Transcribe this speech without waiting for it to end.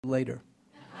later.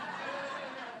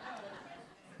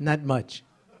 Not much.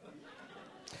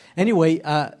 Anyway,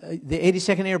 the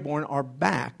 82nd Airborne are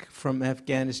back from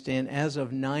Afghanistan as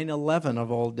of 9/11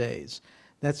 of all days.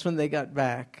 That's when they got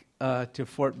back to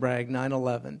Fort Bragg,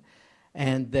 9/11.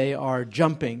 And they are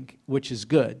jumping, which is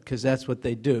good, because that's what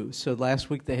they do. So last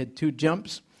week they had 2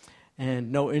 jumps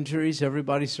and no injuries.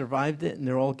 Everybody survived it, and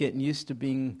they're all getting used to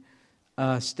being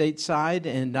stateside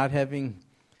and not having...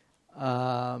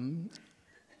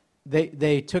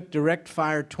 They took direct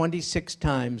fire 26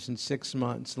 times in 6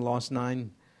 months and lost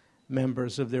 9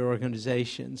 members of their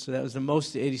organization. So that was the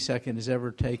most the 82nd has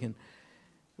ever taken.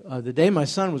 The day my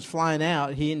son was flying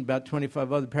out, he and about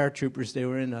 25 other paratroopers, they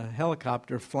were in a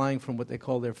helicopter flying from what they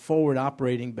call their forward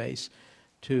operating base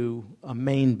to a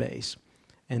main base.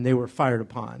 And they were fired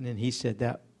upon. And he said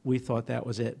that we thought that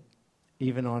was it,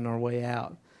 even on our way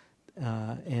out.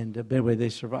 Anyway, they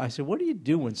survived. I said, what do you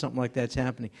do when something like that's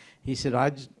happening? He said,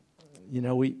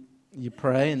 you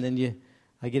pray, and then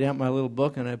I get out my little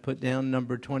book and I put down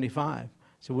number 25.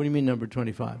 So what do you mean number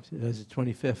 25? It was the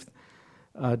 25th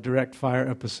direct fire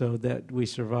episode that we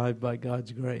survived by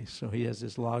God's grace. So he has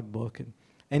this log book. And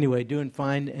anyway, doing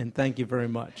fine, and thank you very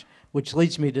much. Which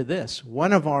leads me to this.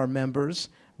 One of our members,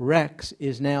 Rex,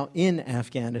 is now in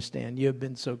Afghanistan. You have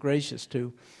been so gracious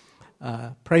to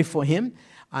pray for him.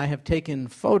 I have taken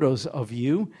photos of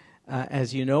you,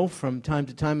 as you know, from time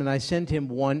to time, and I send him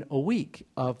one a week.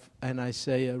 And I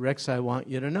say, Rex, I want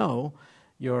you to know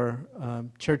your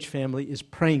church family is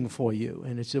praying for you.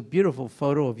 And it's a beautiful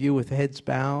photo of you with heads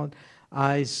bowed,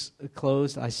 eyes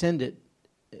closed. I send it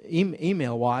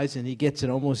email-wise, and he gets it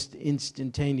almost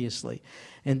instantaneously.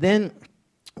 And then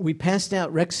we passed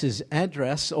out Rex's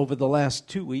address over the last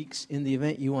 2 weeks in the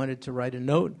event you wanted to write a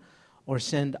note or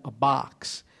send a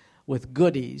box with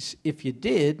goodies. If you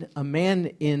did, a man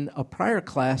in a prior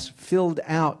class filled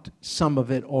out some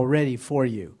of it already for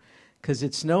you, because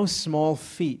it's no small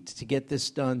feat to get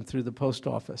this done through the post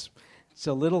office. It's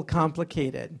a little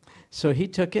complicated. So he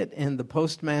took it, and the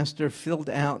postmaster filled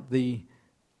out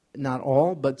not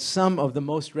all, but some of the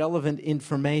most relevant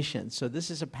information. So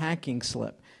this is a packing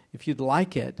slip. If you'd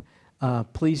like it,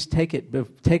 please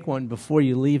take one before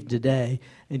you leave today.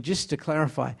 And just to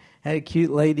clarify, I had a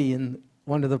cute lady in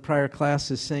one of the prior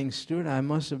classes saying, Stuart, I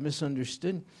must have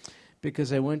misunderstood,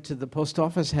 because I went to the post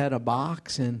office, had a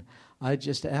box, and I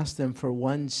just asked them for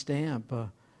one stamp,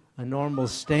 a normal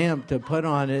stamp to put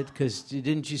on it, because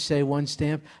didn't you say one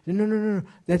stamp? No,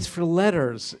 that's for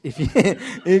letters. If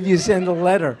you send a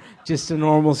letter, just a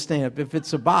normal stamp. If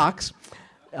it's a box,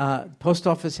 post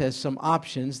office has some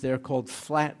options. They're called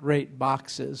flat rate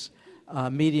boxes.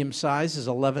 Medium size is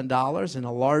 $11, and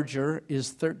a larger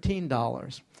is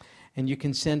 $13. And you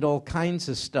can send all kinds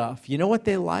of stuff. You know what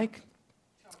they like?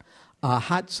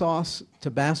 Hot sauce,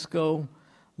 Tabasco,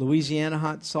 Louisiana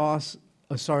hot sauce.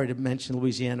 Oh, sorry to mention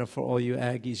Louisiana for all you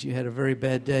Aggies. You had a very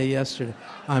bad day yesterday.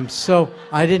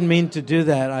 I didn't mean to do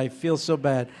that. I feel so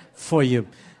bad for you.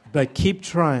 But keep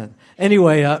trying.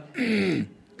 Anyway,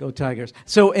 go Tigers.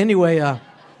 So anyway,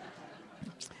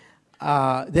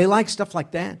 they like stuff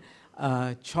like that.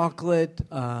 Chocolate,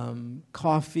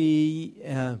 coffee.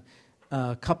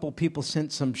 A couple people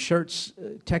sent some shirts,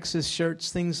 Texas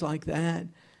shirts, things like that.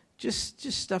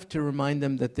 Just stuff to remind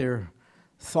them that they're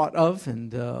thought of,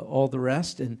 and all the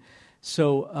rest. And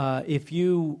so if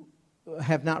you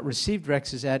have not received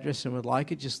Rex's address and would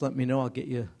like it, just let me know. I'll get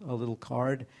you a little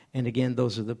card. And again,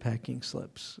 those are the packing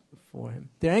slips for him.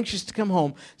 They're anxious to come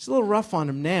home. It's a little rough on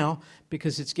him now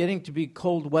because it's getting to be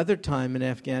cold weather time in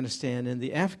Afghanistan, and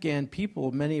the Afghan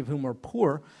people, many of whom are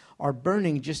poor, are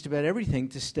burning just about everything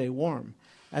to stay warm.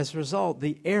 As a result,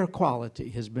 the air quality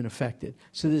has been affected.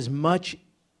 So there's much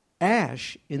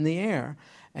ash in the air.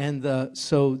 And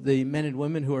so the men and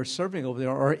women who are serving over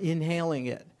there are inhaling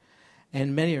it.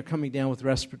 And many are coming down with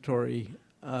respiratory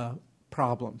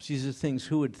problems. These are things,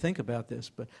 who would think about this?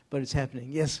 But it's happening.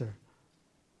 Yes, sir.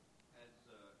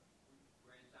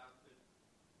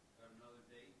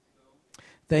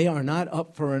 They are not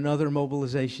up for another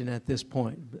mobilization at this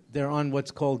point. They're on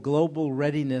what's called global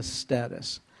readiness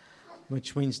status,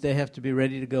 which means they have to be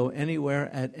ready to go anywhere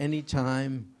at any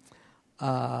time.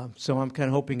 So I'm kind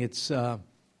of hoping it's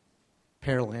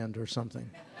Pearland or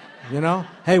something. You know?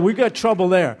 Hey, we got trouble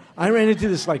there. I ran into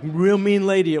this real mean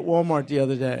lady at Walmart the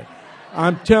other day.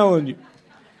 I'm telling you.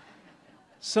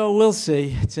 So we'll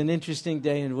see. It's an interesting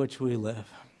day in which we live.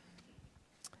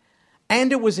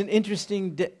 And it was an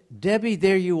interesting Debbie,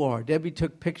 there you are. Debbie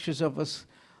took pictures of us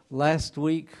last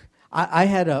week. I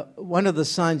had one of the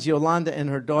signs Yolanda and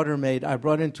her daughter made, I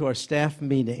brought into our staff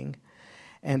meeting.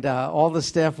 And all the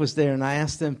staff was there, and I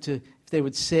asked them if they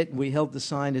would sit, and we held the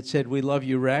sign that said, "We love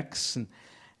you, Rex,"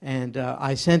 and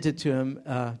I sent it to him,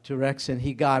 to Rex, and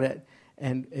he got it.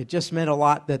 And it just meant a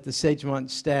lot that the Sagemont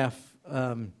staff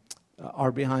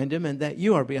are behind him and that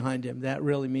you are behind him. That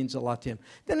really means a lot to him.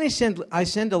 Then I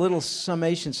send a little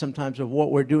summation sometimes of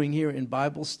what we're doing here in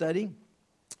Bible study.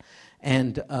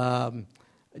 And,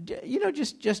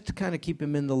 just to kind of keep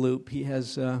him in the loop. He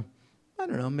has,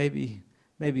 maybe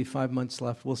 5 months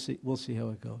left. We'll see how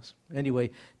it goes.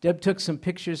 Anyway, Deb took some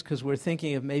pictures because we're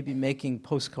thinking of maybe making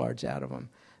postcards out of them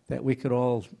that we could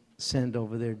all send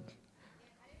over there.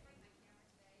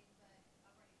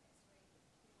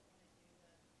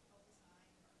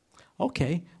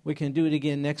 Okay, we can do it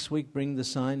again next week. Bring the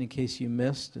sign in case you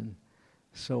missed and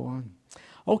so on.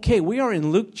 Okay, we are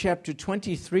in Luke chapter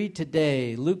 23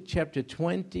 today. Luke chapter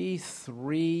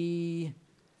 23.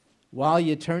 While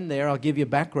you turn there, I'll give you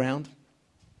background.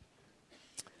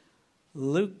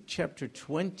 Luke chapter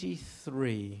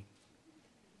 23.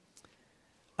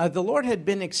 The Lord had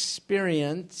been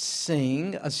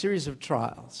experiencing a series of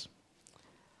trials.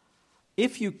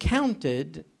 If you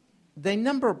counted, they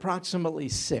number approximately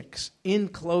 6 in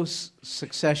close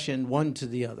succession, one to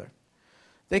the other.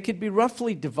 They could be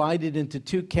roughly divided into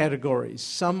 2 categories.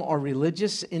 Some are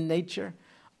religious in nature,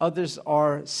 others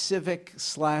are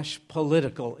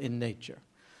civic/political in nature.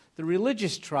 The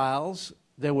religious trials,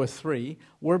 there were 3,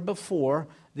 were before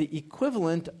the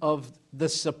equivalent of the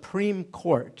Supreme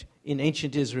Court in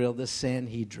ancient Israel, the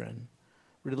Sanhedrin.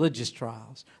 Religious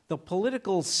trials. The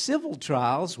political civil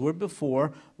trials were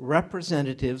before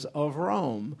representatives of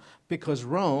Rome, because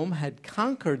Rome had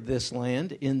conquered this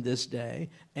land in this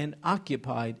day and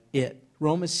occupied it.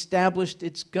 Rome established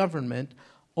its government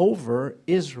over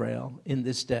Israel in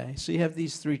this day. So you have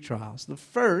these 3 trials. The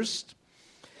first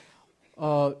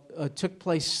took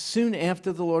place soon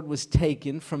after the Lord was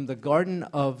taken from the Garden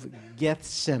of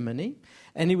Gethsemane,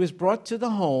 and he was brought to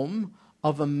the home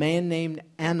of a man named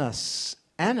Annas.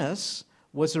 Annas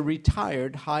was a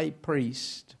retired high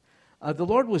priest. The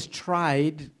Lord was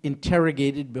tried,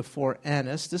 interrogated before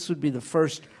Annas. This would be the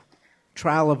first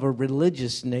trial of a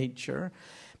religious nature,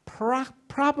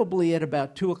 probably at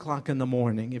about 2 o'clock in the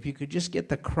morning. If you could just get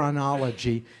the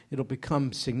chronology, it'll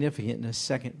become significant in a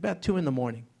second. About 2 in the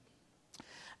morning.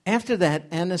 After that,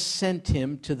 Annas sent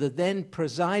him to the then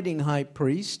presiding high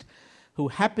priest, who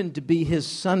happened to be his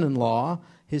son-in-law.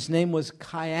 His name was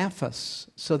Caiaphas.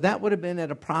 So that would have been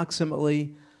at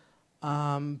approximately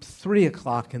 3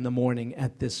 o'clock in the morning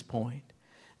at this point.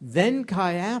 Then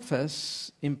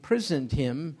Caiaphas imprisoned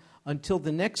him until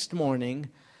the next morning,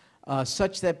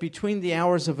 such that between the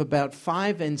hours of about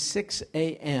 5 and 6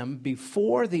 a.m.,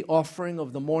 before the offering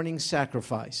of the morning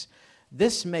sacrifice,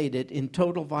 this made it in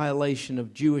total violation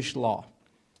of Jewish law.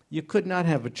 You could not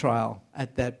have a trial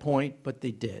at that point, but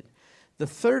they did. The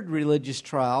third religious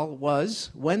trial was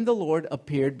when the Lord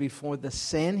appeared before the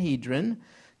Sanhedrin,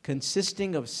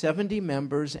 consisting of 70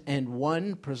 members and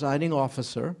 1 presiding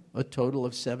officer, a total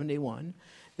of 71.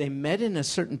 They met in a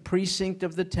certain precinct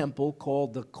of the temple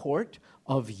called the Court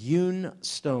of Hewn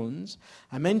Stones.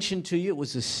 I mentioned to you it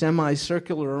was a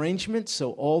semicircular arrangement,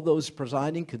 so all those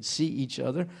presiding could see each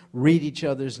other, read each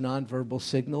other's nonverbal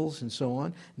signals, and so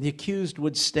on. The accused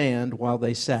would stand while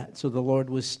they sat, so the Lord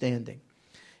was standing.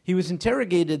 He was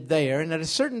interrogated there, and at a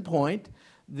certain point,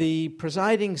 the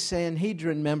presiding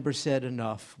Sanhedrin member said,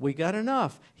 "Enough. We got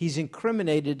enough." He's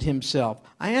incriminated himself.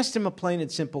 I asked him a plain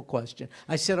and simple question.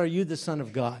 I said, "Are you the Son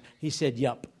of God?" He said,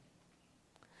 "Yup."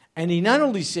 And he not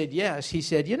only said yes, he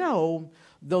said,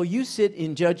 though you sit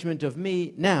in judgment of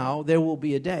me now, there will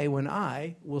be a day when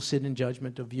I will sit in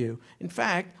judgment of you. In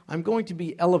fact, I'm going to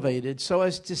be elevated so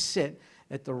as to sit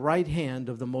at the right hand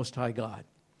of the Most High God.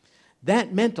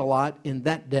 That meant a lot in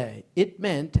that day. It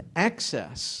meant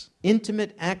access,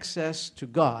 intimate access to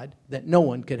God that no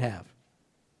one could have.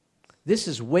 This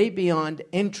is way beyond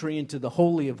entry into the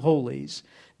Holy of Holies.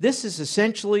 This is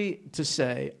essentially to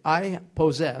say, I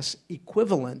possess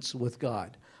equivalence with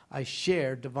God. I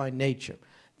share divine nature.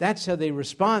 That's how they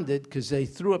responded, because they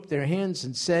threw up their hands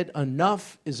and said,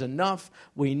 "Enough is enough.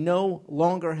 We no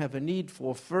longer have a need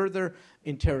for further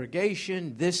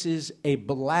interrogation. This is a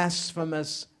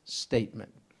blasphemous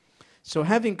statement." So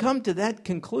having come to that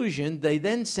conclusion, they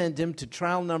then send him to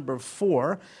trial number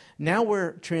 4. Now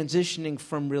we're transitioning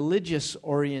from religious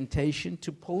orientation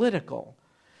to political.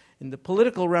 And the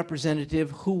political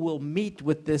representative who will meet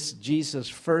with this Jesus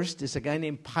first is a guy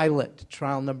named Pilate,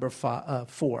 trial number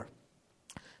 4.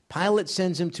 Pilate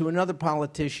sends him to another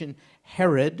politician,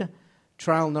 Herod,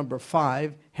 trial number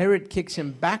 5. Herod kicks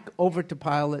him back over to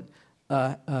Pilate,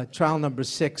 trial number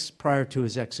 6, prior to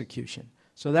his execution.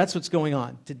 So that's what's going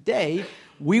on. Today,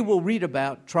 we will read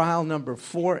about trial number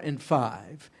 4 and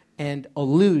 5 and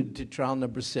allude to trial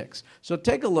number 6. So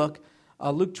take a look,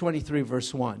 Luke 23,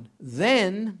 verse 1.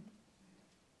 Then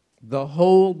the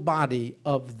whole body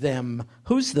of them.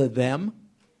 Who's the them?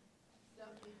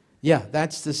 Yeah,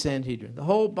 that's the Sanhedrin. The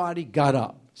whole body got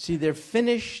up. See, they're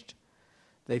finished.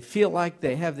 They feel like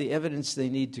they have the evidence they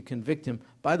need to convict him.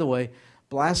 By the way,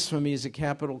 blasphemy is a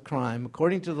capital crime.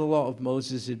 According to the law of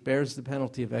Moses, it bears the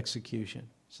penalty of execution.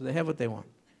 So they have what they want.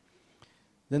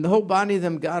 Then the whole body of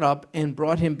them got up and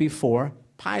brought him before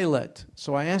Pilate.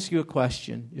 So I ask you a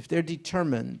question. If they're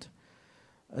determined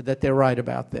that they're right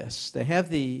about this, they have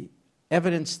the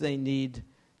evidence they need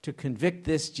to convict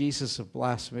this Jesus of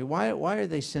blasphemy, why are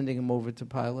they sending him over to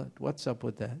Pilate? What's up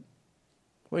with that?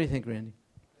 What do you think, Randy?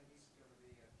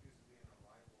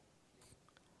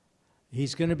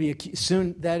 He's going to be accused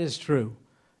soon. That is true.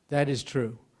 That is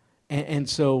true. And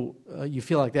so you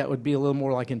feel like that would be a little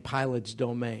more like in Pilate's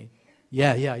domain.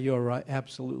 Yeah, you're right.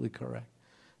 Absolutely correct.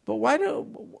 But why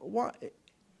don't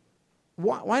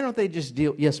they just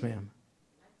deal? Yes, ma'am.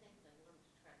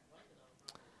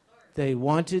 They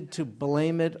wanted to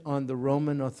blame it on the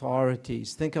Roman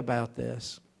authorities. Think about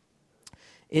this.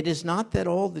 It is not that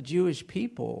all the Jewish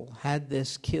people had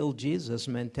this kill Jesus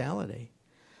mentality.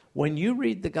 When you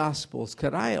read the Gospels,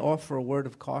 could I offer a word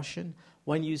of caution?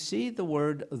 When you see the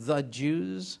word the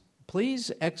Jews, please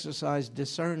exercise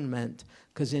discernment,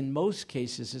 because in most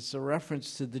cases it's a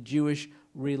reference to the Jewish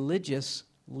religious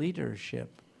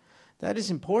leadership. That is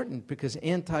important because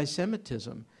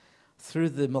anti-Semitism through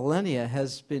the millennia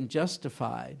has been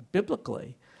justified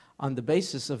biblically on the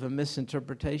basis of a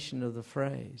misinterpretation of the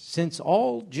phrase. Since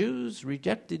all Jews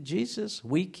rejected Jesus,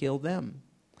 we kill them.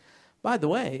 By the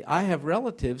way, I have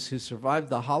relatives who survived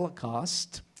the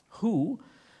Holocaust who,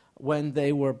 when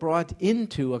they were brought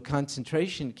into a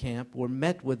concentration camp, were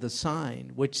met with a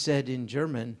sign which said in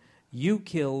German, "You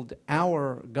killed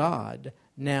our God,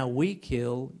 now we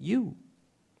kill you."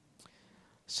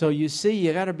 So you see,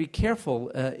 you got to be careful.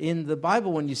 In the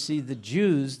Bible, when you see the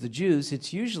Jews,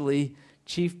 it's usually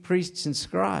chief priests and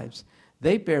scribes.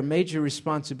 They bear major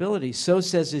responsibility. So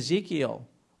says Ezekiel,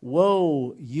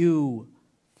 "Woe, you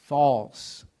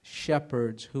false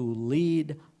shepherds who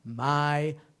lead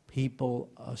my people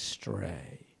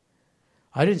astray."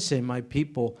 I didn't say my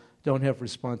people don't have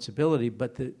responsibility,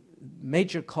 but the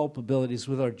major culpability is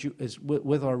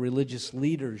with our religious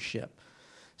leadership.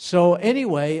 So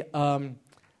anyway,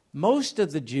 most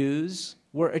of the Jews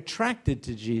were attracted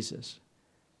to Jesus.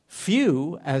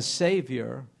 Few as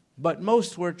Savior, but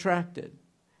most were attracted.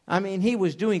 I mean, he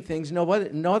was doing things no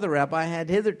other rabbi had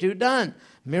hitherto done.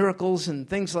 Miracles and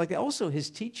things like that. Also, his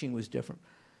teaching was different.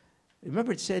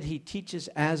 Remember it said he teaches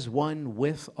as one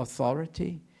with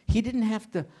authority? He didn't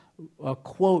have to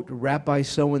quote, Rabbi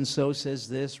so-and-so says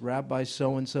this, Rabbi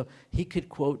so-and-so. He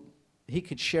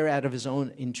could share out of his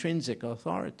own intrinsic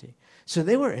authority. So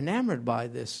they were enamored by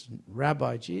this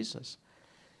Rabbi Jesus.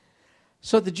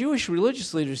 So the Jewish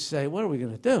religious leaders say, what are we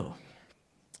going to do?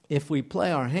 If we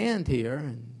play our hand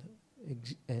here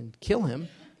and kill him,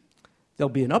 there'll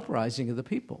be an uprising of the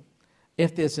people.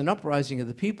 If there's an uprising of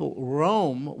the people,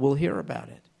 Rome will hear about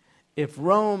it. If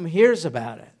Rome hears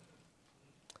about it,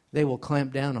 they will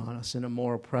clamp down on us in a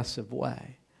more oppressive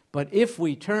way. But if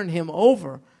we turn him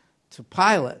over to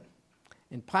Pilate,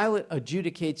 and Pilate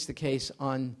adjudicates the case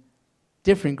on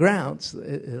different grounds,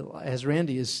 as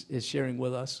Randy is sharing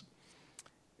with us,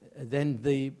 then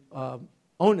the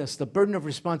onus, the burden of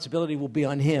responsibility will be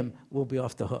on him, will be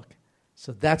off the hook.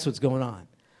 So that's what's going on.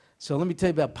 So let me tell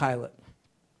you about Pilate.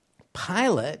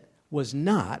 Pilate was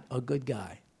not a good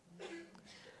guy,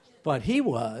 but he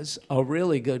was a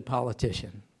really good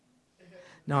politician.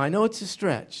 Now, I know it's a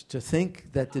stretch to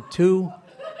think that the two,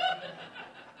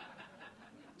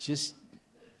 just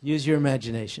use your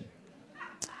imagination.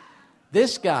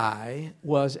 This guy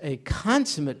was a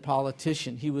consummate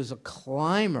politician. He was a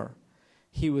climber.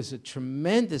 He was a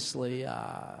tremendously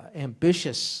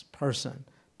ambitious person,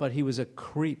 but he was a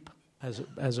creep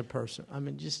as a person. I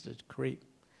mean, just a creep.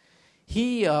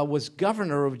 He was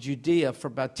governor of Judea for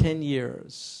about 10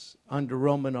 years under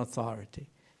Roman authority.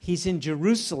 He's in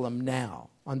Jerusalem now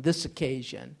on this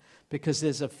occasion because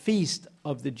there's a feast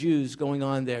of the Jews going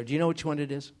on there. Do you know which one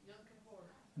it is?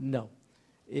 No.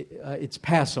 It's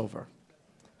Passover.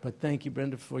 But thank you,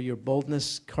 Brenda, for your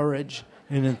boldness, courage,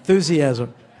 and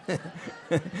enthusiasm.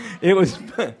 It was...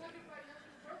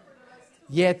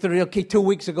 Yeah, 2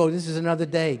 weeks ago. This is another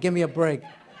day. Give me a break.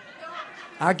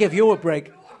 I'll give you a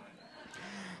break.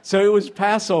 So it was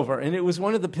Passover, and it was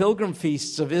one of the pilgrim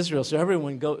feasts of Israel, so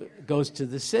everyone goes to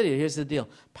the city. Here's the deal.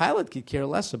 Pilate could care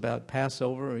less about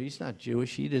Passover. He's not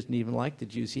Jewish. He doesn't even like the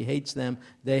Jews. He hates them.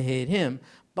 They hate him.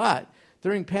 But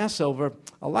during Passover,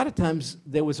 a lot of times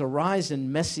there was a rise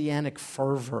in messianic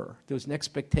fervor. There was an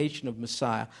expectation of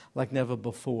Messiah like never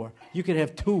before. You could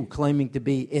have two claiming to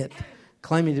be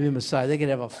Messiah. They could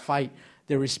have a fight.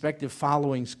 Their respective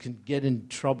followings could get in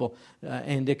trouble,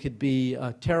 and there could be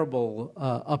a terrible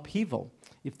upheaval.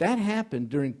 If that happened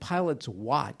during Pilate's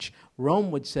watch, Rome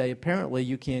would say, apparently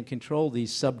you can't control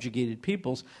these subjugated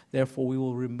peoples, therefore we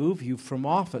will remove you from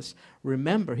office.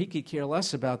 Remember, he could care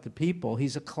less about the people.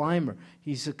 He's a climber.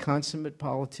 He's a consummate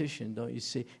politician, don't you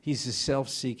see? He's a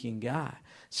self-seeking guy.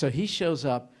 So he shows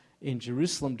up in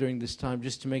Jerusalem during this time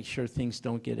just to make sure things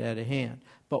don't get out of hand.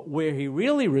 But where he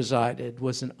really resided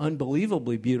was an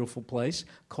unbelievably beautiful place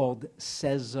called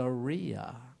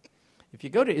Caesarea. If you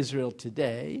go to Israel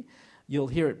today, you'll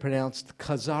hear it pronounced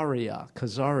Caesarea.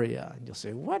 And you'll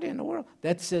say, what in the world?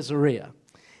 That's Caesarea.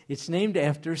 It's named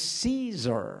after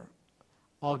Caesar,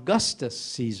 Augustus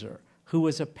Caesar, who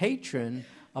was a patron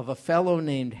of a fellow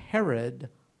named Herod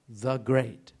the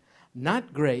Great.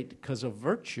 Not great because of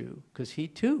virtue, because he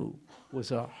too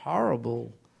was a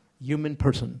horrible human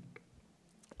person.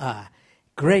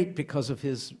 Great because of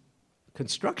his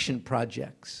construction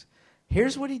projects.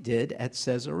 Here's what he did at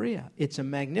Caesarea. It's a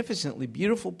magnificently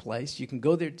beautiful place. You can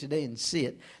go there today and see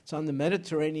it. It's on the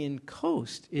Mediterranean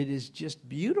coast. It is just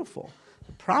beautiful.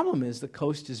 The problem is the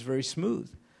coast is very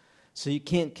smooth, so you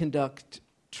can't conduct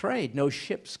trade. No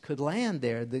ships could land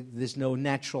there. There's no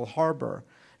natural harbor.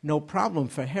 No problem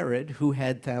for Herod, who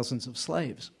had thousands of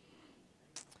slaves.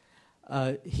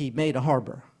 He made a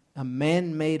harbor, a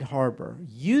man-made harbor,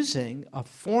 using a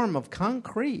form of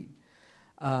concrete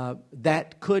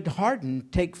that could harden,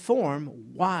 take form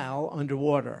while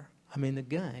underwater. I mean, the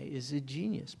guy is a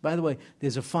genius. By the way,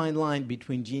 there's a fine line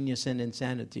between genius and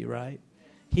insanity, right?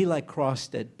 He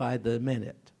crossed it by the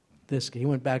minute. He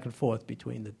went back and forth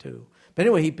between the two. But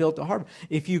anyway, he built a harbor.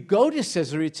 If you go to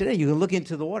Caesarea today, you can look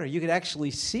into the water. You could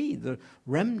actually see the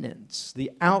remnants,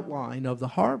 the outline of the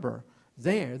harbor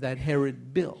there that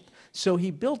Herod built. So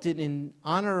he built it in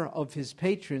honor of his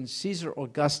patron, Caesar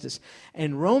Augustus.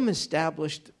 And Rome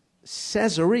established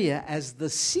Caesarea as the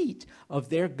seat of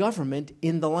their government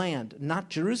in the land. Not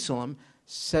Jerusalem,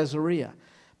 Caesarea.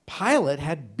 Pilate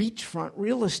had beachfront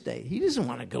real estate. He doesn't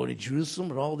want to go to Jerusalem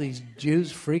with all these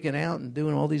Jews freaking out and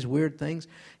doing all these weird things.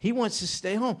 He wants to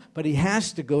stay home, but he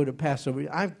has to go to Passover.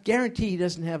 I guarantee he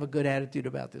doesn't have a good attitude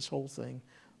about this whole thing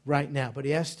right now, but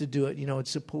he has to do it. You know,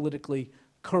 it's a politically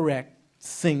correct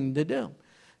thing to do.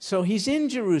 So he's in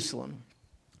Jerusalem,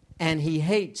 and he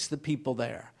hates the people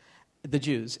there, the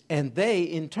Jews, and they,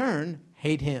 in turn,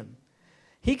 hate him.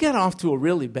 He got off to a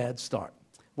really bad start.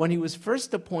 When he was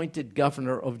first appointed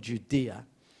governor of Judea,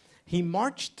 he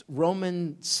marched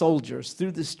Roman soldiers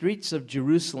through the streets of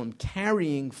Jerusalem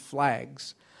carrying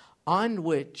flags on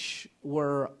which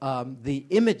were the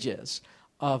images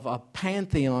of a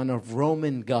pantheon of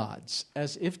Roman gods,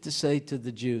 as if to say to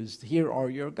the Jews, here are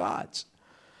your gods.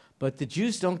 But the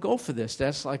Jews don't go for this.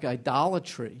 That's like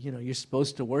idolatry. You know, you're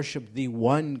supposed to worship the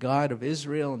one God of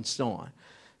Israel and so on.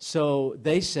 So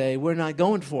they say, we're not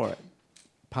going for it.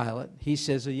 Pilate, he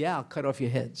says, oh, yeah, I'll cut off your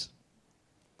heads.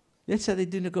 That's how they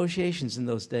do negotiations in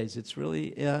those days. It's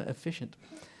really efficient.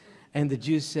 And the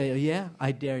Jews say, oh, yeah,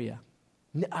 I dare you.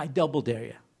 I double dare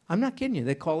you. I'm not kidding you.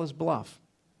 They call his bluff.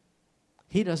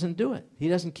 He doesn't do it. He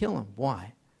doesn't kill him.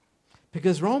 Why?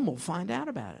 Because Rome will find out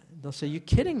about it. They'll say, you're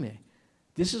kidding me.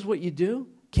 This is what you do?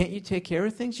 Can't you take care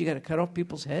of things? You got to cut off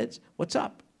people's heads? What's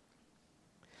up?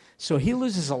 So he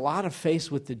loses a lot of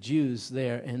face with the Jews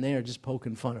there, and they are just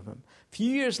poking fun of him. A few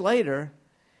years later,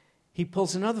 he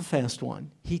pulls another fast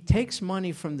one. He takes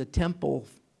money from the temple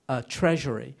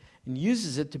treasury and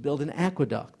uses it to build an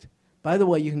aqueduct. By the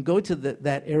way, you can go to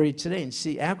that area today and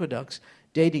see aqueducts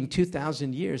dating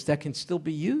 2,000 years that can still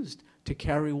be used to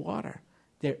carry water.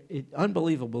 They're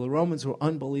unbelievable. The Romans were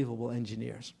unbelievable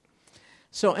engineers.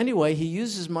 So anyway, he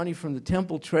uses money from the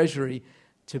temple treasury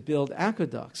to build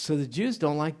aqueducts. So the Jews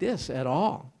don't like this at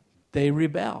all. They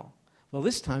rebel. Well,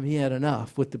 this time he had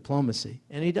enough with diplomacy,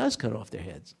 and he does cut off their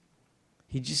heads.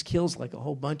 He just kills like a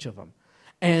whole bunch of them.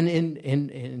 And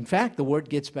in fact, the word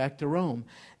gets back to Rome.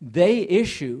 They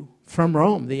issue from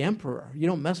Rome, the emperor, you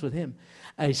don't mess with him,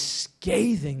 a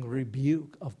scathing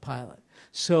rebuke of Pilate.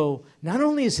 So not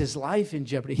only is his life in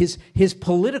jeopardy, his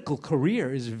political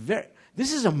career is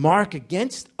this is a mark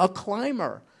against a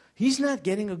climber. He's not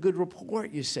getting a good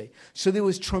report, you see. So there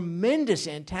was tremendous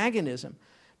antagonism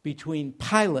between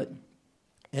Pilate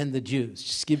and the Jews.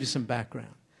 Just to give you some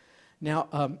background.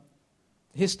 Now,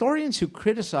 Historians who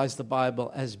criticize the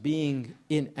Bible as being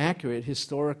inaccurate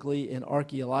historically and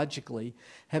archaeologically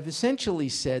have essentially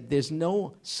said there's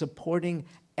no supporting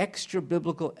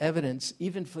extra-biblical evidence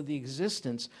even for the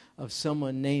existence of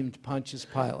someone named Pontius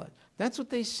Pilate. That's what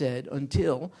they said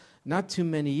until, not too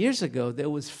many years ago, there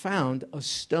was found a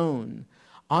stone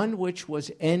on which was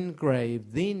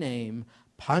engraved the name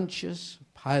Pontius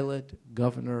Pilate,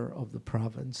 governor of the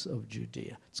province of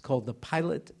Judea. It's called the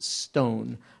Pilate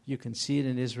Stone. You can see it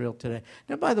in Israel today.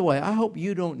 Now, by the way, I hope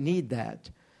you don't need that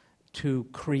to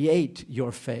create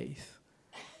your faith.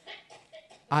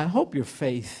 I hope your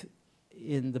faith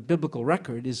in the biblical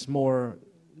record is more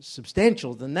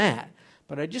substantial than that.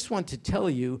 But I just want to tell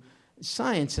you,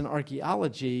 science and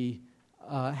archaeology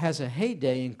has a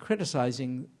heyday in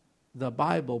criticizing the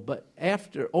Bible, but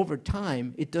over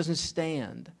time, it doesn't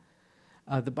stand.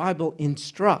 The Bible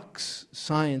instructs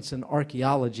science and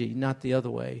archaeology, not the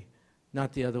other way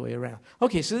around.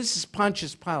 Okay, so this is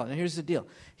Pontius Pilate. Now here's the deal.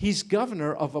 He's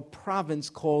governor of a province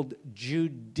called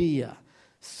Judea.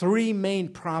 3 main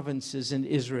provinces in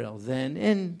Israel then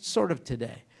and sort of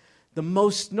today. The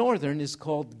most northern is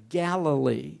called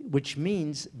Galilee, which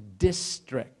means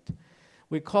district.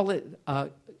 We call it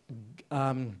Galil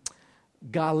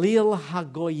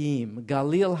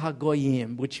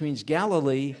HaGoyim, which means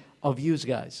Galilee of you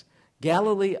guys.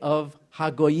 Galilee of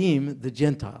Hagoyim, the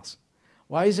Gentiles.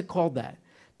 Why is it called that?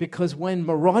 Because when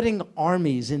marauding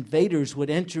armies, invaders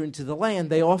would enter into the land,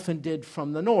 they often did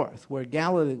from the north, where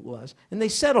Galilee was, and they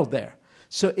settled there.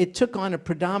 So it took on a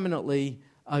predominantly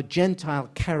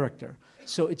Gentile character.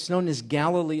 So it's known as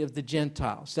Galilee of the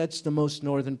Gentiles. That's the most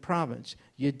northern province.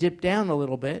 You dip down a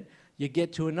little bit, you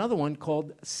get to another one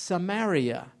called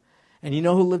Samaria. And you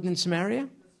know who lived in Samaria?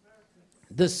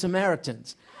 The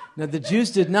Samaritans. Now, the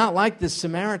Jews did not like the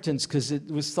Samaritans because it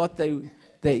was thought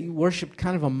they worshipped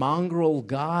kind of a mongrel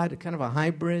god, kind of a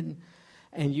hybrid,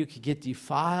 and you could get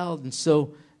defiled. And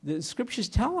so the scriptures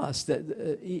tell us that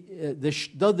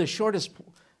though the shortest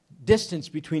distance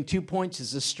between 2 points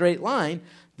is a straight line,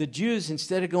 the Jews,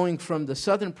 instead of going from the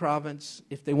southern province,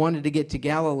 if they wanted to get to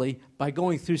Galilee, by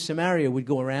going through Samaria, would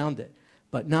go around it.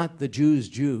 But not the Jews'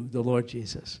 Jew, the Lord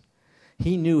Jesus.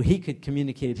 He knew he could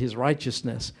communicate his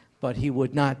righteousness, but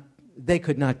they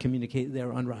could not communicate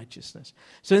their unrighteousness.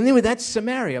 So anyway, that's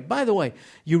Samaria. By the way,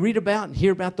 you read about and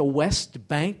hear about the West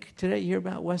Bank today. You hear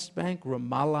about West Bank,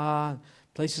 Ramallah,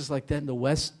 places like that in the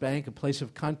West Bank, a place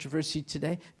of controversy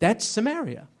today. That's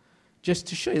Samaria. Just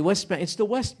to show you, West Bank, it's the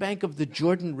West Bank of the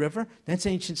Jordan River. That's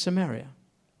ancient Samaria.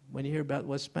 When you hear about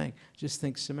West Bank, just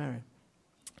think Samaria.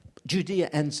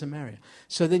 Judea and Samaria.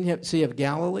 So then you have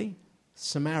Galilee,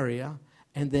 Samaria,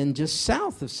 and then just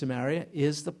south of Samaria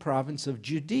is the province of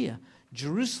Judea.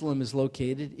 Jerusalem is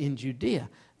located in Judea.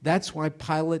 That's why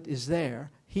Pilate is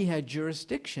there. He had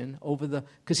jurisdiction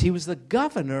because he was the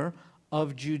governor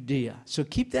of Judea. So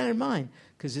keep that in mind,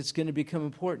 because it's going to become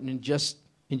important in just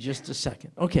a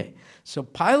second. Okay, so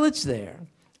Pilate's there,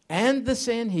 and the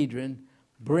Sanhedrin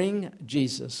bring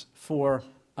Jesus for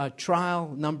a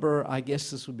trial number, I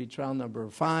guess this would be trial number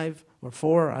 5 or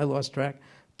 4, I lost track,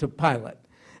 to Pilate.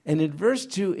 And in verse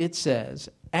 2 it says,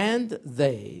 and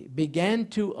they began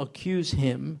to accuse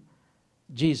him,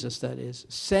 Jesus that is,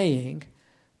 saying,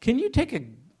 can you take a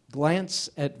glance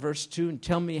at verse 2 and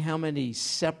tell me how many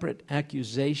separate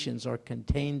accusations are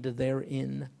contained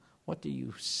therein? What do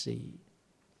you see?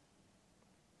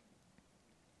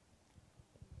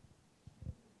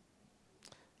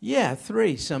 Yeah,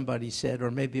 3, somebody said, or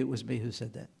maybe it was me who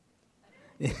said that.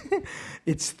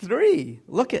 It's 3.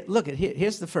 Look at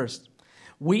here's the first.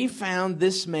 We found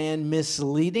this man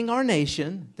misleading our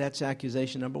nation, that's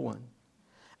accusation number 1,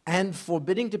 and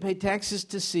forbidding to pay taxes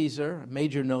to Caesar,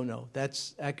 major no-no,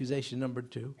 that's accusation number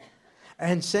 2,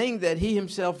 and saying that he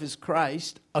himself is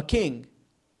Christ, a king,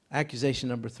 accusation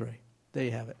number 3. There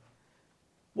you have it.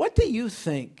 What do you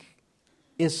think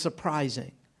is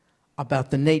surprising about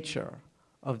the nature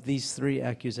of these 3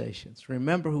 accusations?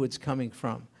 Remember who it's coming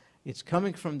from. It's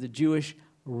coming from the Jewish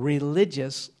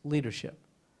religious leadership.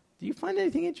 Do you find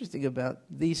anything interesting about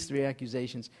these 3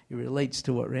 accusations? It relates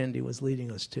to what Randy was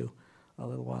leading us to a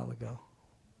little while ago.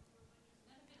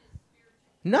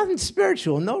 Nothing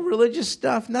spiritual, no religious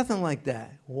stuff, nothing like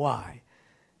that. Why?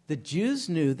 The Jews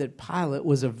knew that Pilate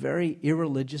was a very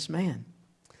irreligious man.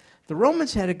 The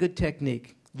Romans had a good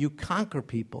technique. You conquer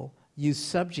people, you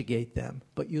subjugate them,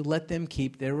 but you let them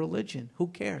keep their religion. Who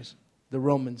cares? The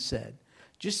Romans said.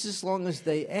 Just as long as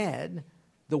they add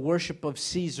the worship of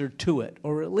Caesar to it,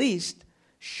 or at least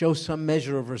show some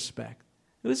measure of respect.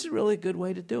 It was a really good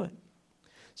way to do it.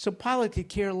 So Pilate could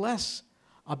care less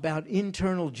about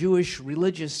internal Jewish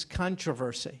religious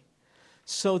controversy.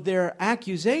 So their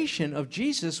accusation of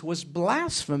Jesus was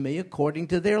blasphemy according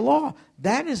to their law.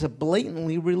 That is a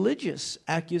blatantly religious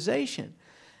accusation.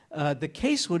 The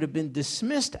case would have been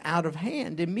dismissed out of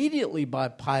hand immediately by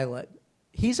Pilate.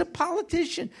 He's a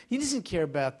politician. He doesn't care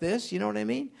about this. You know what I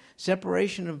mean?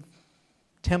 Separation of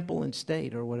temple and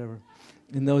state or whatever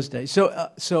in those days.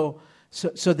 So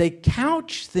they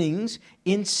couch things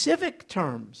in civic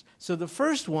terms. So the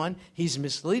first one, he's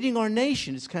misleading our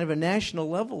nation. It's kind of a national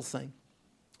level thing.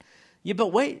 Yeah,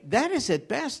 but wait, that is at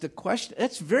best a question.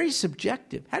 That's very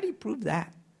subjective. How do you prove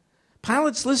that?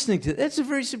 Pilate's listening to it. That's a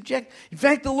very subjective. In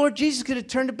fact, the Lord Jesus could have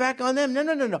turned it back on them.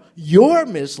 No. You're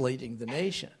misleading the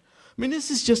nation. I mean,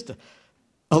 this is just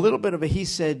a little bit of a he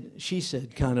said, she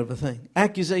said kind of a thing.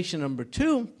 Accusation number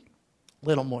 2, a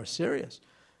little more serious.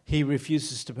 He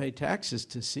refuses to pay taxes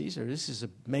to Caesar. This is a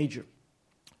major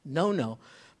no.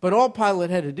 But all Pilate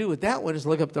had to do with that one is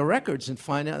look up the records and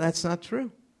find out that's not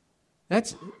true.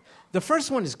 The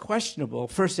first one is questionable,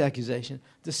 first accusation.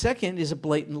 The second is a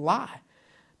blatant lie.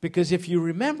 Because if you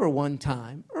remember one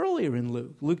time, earlier in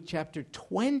Luke chapter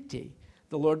 20,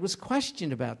 the Lord was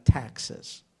questioned about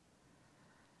taxes.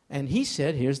 And he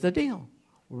said, here's the deal.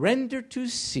 Render to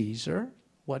Caesar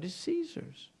what is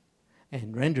Caesar's.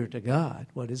 And render to God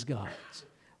what is God's.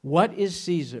 What is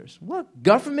Caesar's? Well,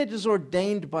 government is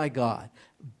ordained by God.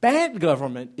 Bad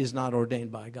government is not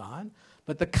ordained by God.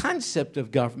 But the concept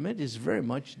of government is very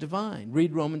much divine.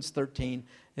 Read Romans 13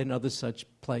 and other such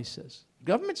places.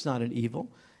 Government's not an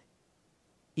evil.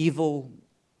 Evil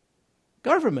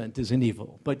government is an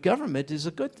evil, but government is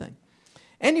a good thing.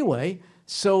 Anyway,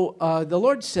 so the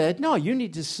Lord said, no, you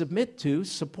need to submit to,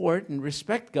 support, and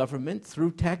respect government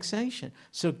through taxation.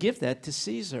 So give that to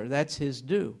Caesar. That's his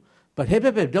due. But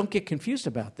don't get confused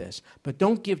about this. But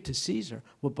don't give to Caesar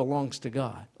what belongs to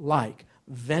God, like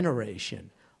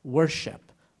veneration,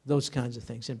 worship, those kinds of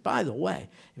things. And by the way,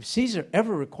 if Caesar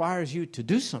ever requires you to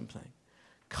do something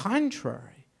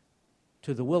contrary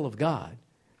to the will of God,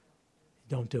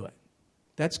 don't do it.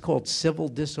 That's called civil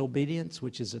disobedience,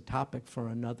 which is a topic for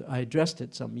another. I addressed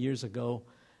it some years ago,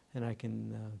 and I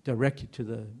can direct you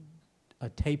to a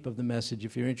tape of the message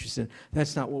if you're interested.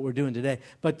 That's not what we're doing today.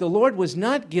 But the Lord was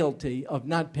not guilty of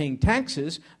not paying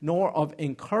taxes, nor of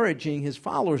encouraging his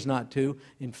followers not to.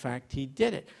 In fact, he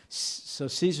did it. So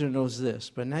Caesar knows this.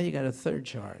 But now you got a third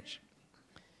charge.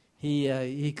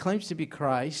 He claims to be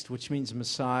Christ, which means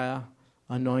Messiah,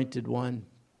 anointed one.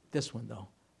 This one, though,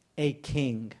 a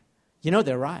king. You know,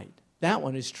 they're right. That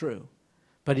one is true.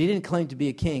 But he didn't claim to be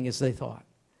a king as they thought.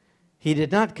 He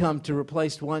did not come to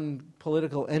replace one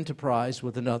political enterprise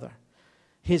with another.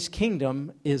 His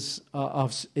kingdom is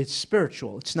it's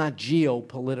spiritual. It's not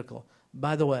geopolitical.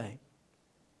 By the way,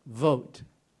 vote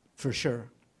for sure.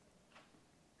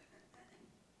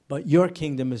 But your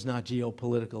kingdom is not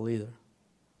geopolitical either.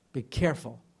 Be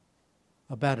careful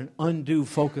about an undue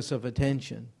focus of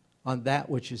attention on that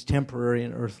which is temporary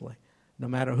and earthly. No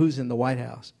matter who's in the White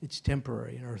House, it's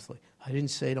temporary and earthly. I didn't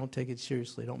say don't take it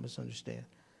seriously. Don't misunderstand.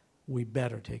 We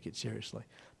better take it seriously.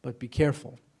 But be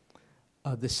careful.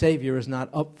 The Savior is not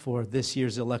up for this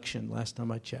year's election, last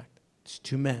time I checked. It's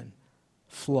 2 men,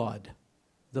 flawed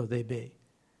though they be.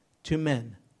 2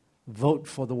 men. Vote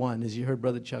for the one, as you heard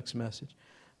Brother Chuck's message,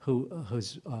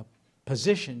 whose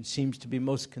position seems to be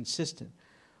most consistent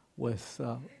with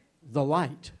the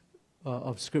light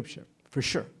of Scripture, for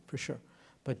sure.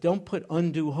 But don't put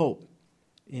undue hope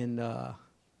in a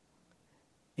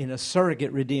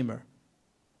surrogate redeemer,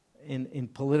 in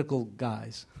political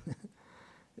guise.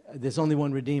 There's only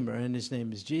one redeemer, and his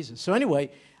name is Jesus. So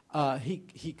anyway,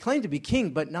 he claimed to be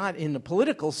king, but not in the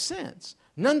political sense.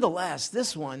 Nonetheless,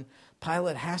 this one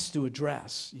Pilate has to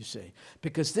address, you see,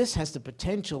 because this has the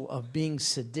potential of being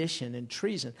sedition and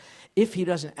treason. If he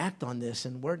doesn't act on this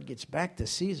and word gets back to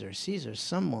Caesar,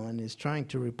 someone is trying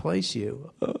to replace you,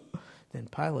 then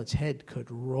Pilate's head could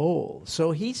roll.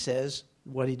 So he says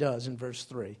what he does in verse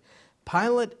 3.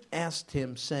 Pilate asked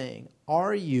him, saying,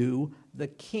 "Are you the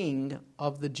king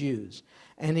of the Jews?"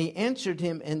 And he answered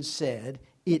him and said,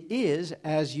 "It is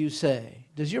as you say."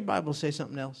 Does your Bible say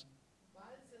something else?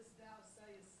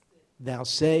 Thou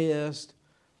sayest,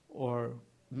 or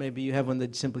maybe you have one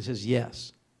that simply says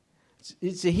yes.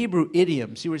 It's a Hebrew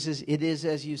idiom. See where it says, "It is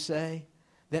as you say"?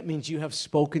 That means you have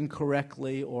spoken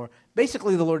correctly, or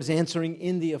basically the Lord is answering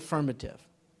in the affirmative.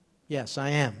 Yes, I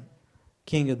am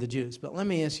King of the Jews. But let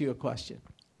me ask you a question.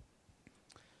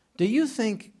 Do you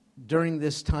think during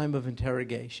this time of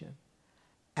interrogation,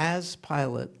 as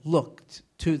Pilate looked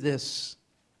to this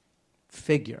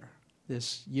figure,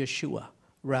 this Yeshua,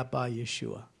 Rabbi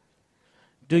Yeshua,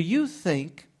 do you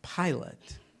think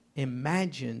Pilate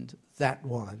imagined that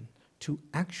one to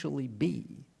actually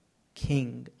be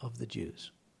king of the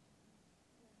Jews?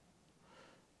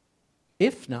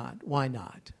 If not, why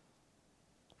not?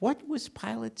 What was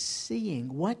Pilate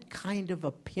seeing? What kind of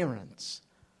appearance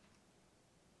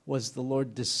was the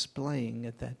Lord displaying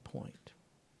at that point?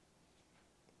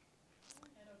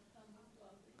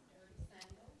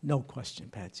 No question,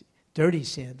 Patsy. Dirty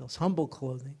sandals, humble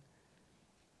clothing.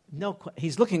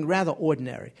 He's looking rather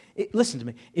ordinary. Listen to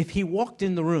me. If he walked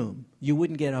in the room, you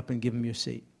wouldn't get up and give him your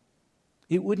seat.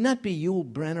 It would not be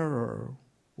Yul Brynner or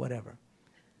whatever.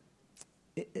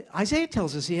 Isaiah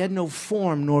tells us he had no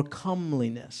form nor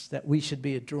comeliness that we should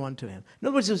be drawn to him. In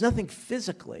other words, there was nothing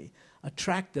physically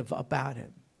attractive about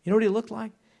him. You know what he looked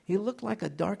like? He looked like a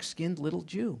dark-skinned little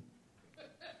Jew.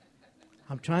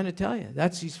 I'm trying to tell you.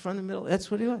 He's from the middle.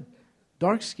 That's what he was.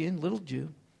 Dark-skinned little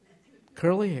Jew,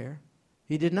 curly hair.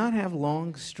 He did not have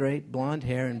long, straight, blonde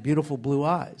hair and beautiful blue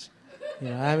eyes.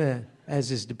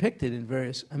 As is depicted in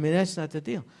various. That's not the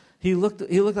deal. He looked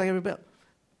like everybody else.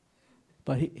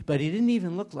 But he didn't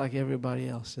even look like everybody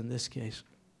else in this case.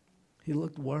 He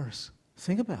looked worse.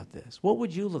 Think about this. What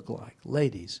would you look like?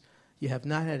 Ladies, you have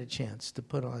not had a chance to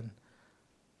put on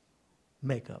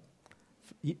makeup.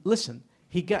 Listen,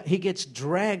 he gets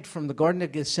dragged from the Garden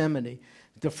of Gethsemane.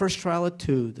 The first trial at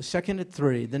 2, the second at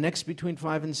 3, the next between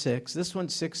 5 and 6, this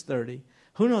one's 6:30.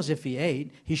 Who knows if he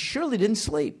ate? He surely didn't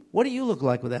sleep. What do you look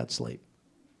like without sleep?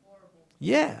 Horrible.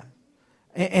 Yeah.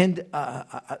 And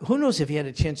who knows if he had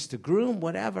a chance to groom,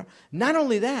 whatever. Not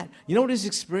only that, you know what his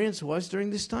experience was during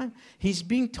this time? He's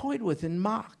being toyed with and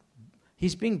mocked.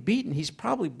 He's being beaten. He's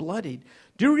probably bloodied.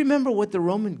 Do you remember what the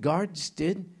Roman guards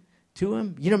did to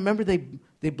him? Remember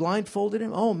they blindfolded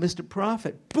him? Oh, Mr.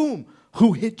 Prophet, boom,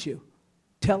 who hit you?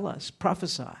 Tell us,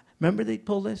 prophesy. Remember they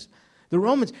pulled this? The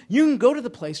Romans, you can go to the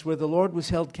place where the Lord was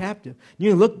held captive.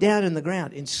 You can look down in the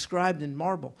ground, inscribed in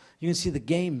marble. You can see the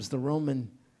games the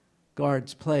Roman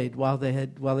guards played while they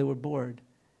were bored,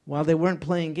 while they weren't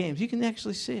playing games. You can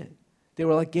actually see it. They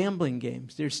were like gambling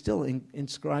games. They're still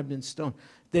inscribed in stone.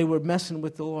 They were messing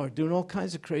with the Lord, doing all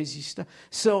kinds of crazy stuff.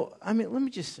 So, let me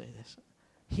just say this.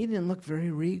 He didn't look very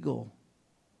regal.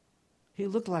 He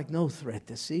looked like no threat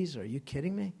to Caesar. Are you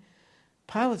kidding me?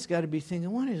 Pilate's got to be thinking,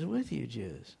 what is with you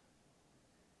Jews?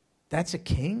 That's a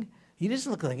king? He doesn't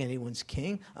look like anyone's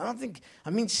king.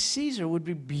 Caesar would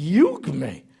rebuke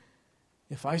me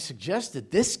if I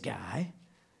suggested this guy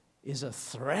is a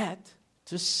threat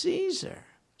to Caesar.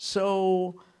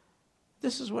 So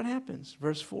this is what happens.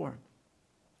 Verse 4.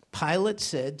 Pilate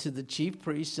said to the chief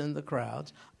priests and the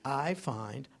crowds, I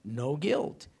find no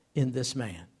guilt in this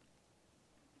man.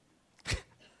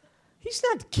 He's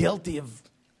not guilty of...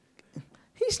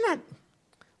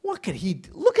 What could he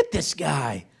do? Look at this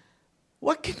guy.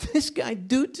 What could this guy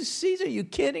do to Caesar? Are you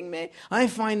kidding me? I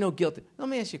find no guilt. Let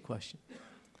me ask you a question.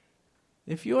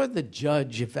 If you're the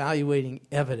judge evaluating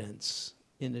evidence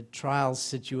in a trial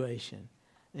situation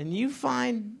and you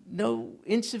find no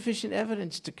insufficient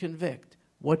evidence to convict,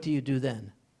 what do you do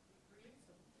then?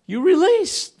 You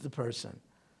release the person.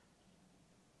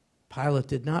 Pilate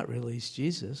did not release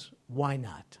Jesus. Why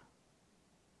not?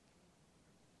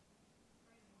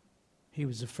 He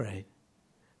was afraid.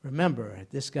 Remember,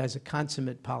 this guy's a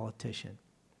consummate politician.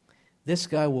 This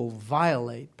guy will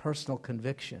violate personal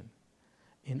conviction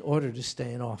in order to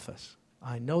stay in office.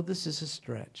 I know this is a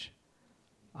stretch.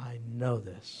 I know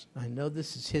this. I know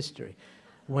this is history.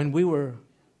 When we were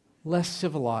less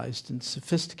civilized and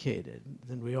sophisticated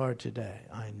than we are today,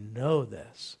 I know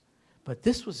this. But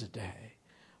this was a day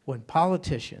when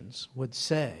politicians would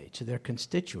say to their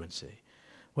constituency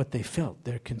what they felt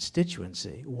their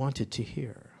constituency wanted to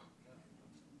hear.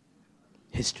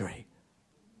 History.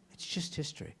 It's just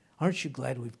history. Aren't you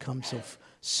glad we've come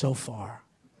so far?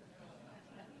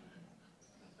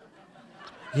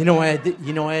 You know why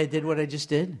I did what I just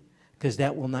did? Because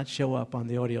that will not show up on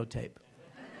the audio tape.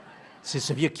 Says,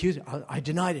 have you accused? I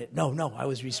denied it. No, I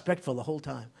was respectful the whole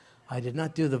time. I did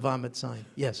not do the vomit sign.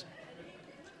 Yes.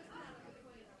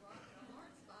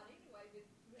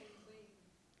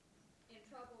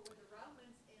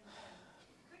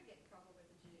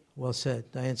 Well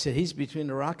said. Diane said, he's between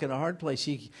a rock and a hard place.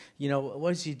 What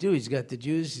does he do? He's got the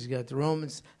Jews, he's got the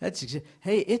Romans.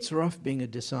 Hey, it's rough being a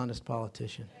dishonest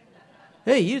politician.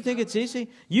 Hey, you think it's easy?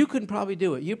 You couldn't probably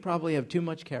do it. You probably have too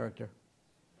much character.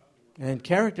 And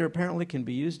character apparently can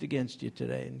be used against you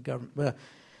today in government.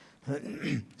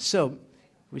 So,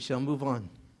 we shall move on.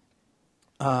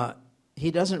 He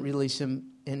doesn't release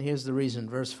him, and here's the reason,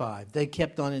 verse 5. They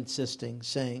kept on insisting,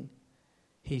 saying,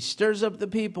 he stirs up the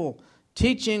people,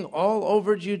 teaching all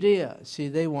over Judea. See,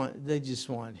 they just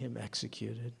want him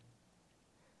executed.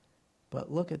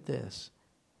 But look at this.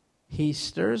 he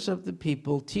stirs up the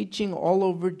people, teaching all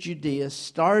over Judea,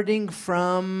 starting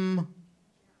from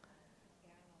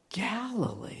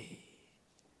Galilee,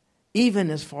 even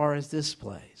as far as this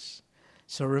place.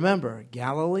 So remember,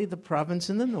 Galilee, the province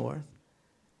in the north,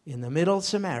 in the middle,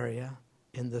 Samaria,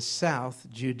 in the south,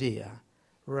 Judea.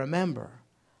 Remember,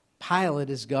 Pilate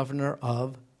is governor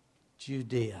of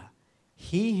Judea.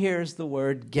 He hears the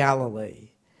word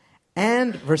Galilee.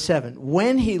 And, verse 7,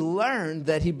 when he learned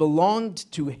that he belonged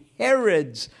to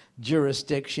Herod's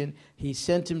jurisdiction, he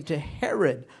sent him to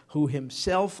Herod, who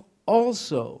himself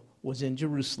also was in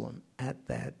Jerusalem at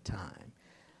that time.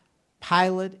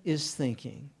 Pilate is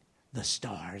thinking, the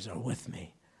stars are with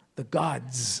me. The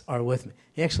gods are with me.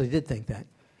 He actually did think that.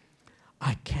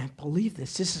 I can't believe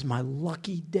this. This is my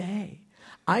lucky day.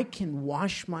 I can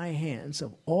wash my hands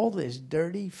of all this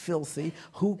dirty, filthy,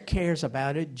 who cares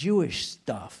about it, Jewish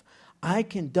stuff. I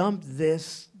can dump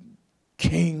this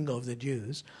king of the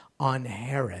Jews on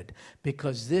Herod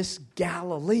because this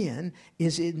Galilean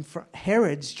is in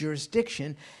Herod's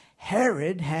jurisdiction.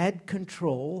 Herod had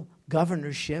control,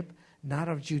 governorship, not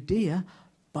of Judea,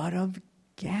 but of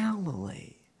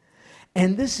Galilee.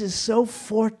 And this is so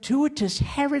fortuitous.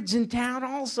 Herod's in town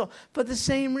also. For the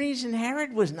same reason,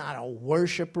 Herod was not a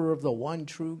worshiper of the one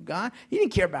true God. He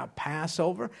didn't care about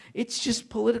Passover. It's just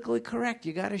politically correct.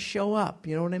 You got to show up.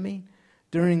 You know what I mean?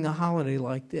 During a holiday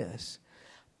like this.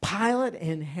 Pilate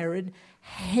and Herod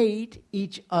hate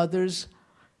each other's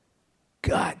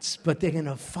guts, but they're going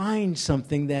to find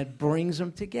something that brings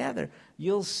them together.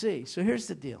 You'll see. So here's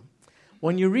the deal.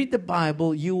 When you read the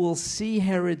Bible, you will see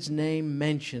Herod's name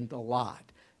mentioned a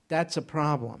lot. That's a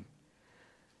problem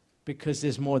because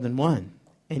there's more than one.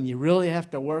 And you really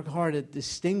have to work hard at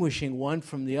distinguishing one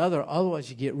from the other. Otherwise,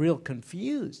 you get real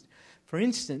confused. For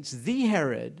instance, the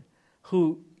Herod,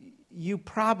 who you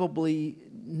probably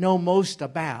know most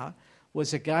about,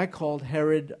 was a guy called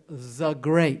Herod the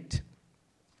Great.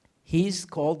 He's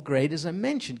called great, as I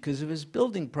mentioned, because of his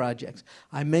building projects.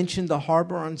 I mentioned the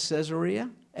harbor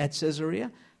at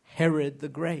Caesarea, Herod the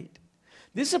Great.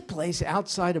 This is a place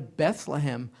outside of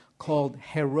Bethlehem called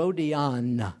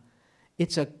Herodion.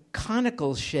 It's a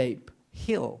conical shape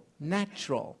hill,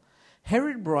 natural.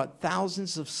 Herod brought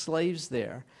thousands of slaves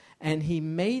there, and he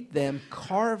made them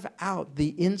carve out the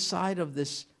inside of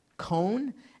this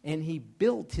cone, and he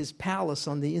built his palace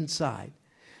on the inside.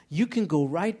 You can go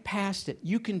right past it.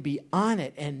 You can be on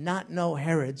it and not know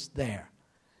Herod's there.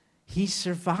 He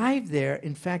survived there.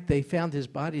 In fact, they found his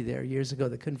body there years ago.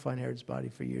 They couldn't find Herod's body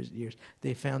for years and years.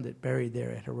 They found it buried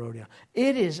there at Herodion.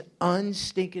 It is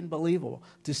unstinking believable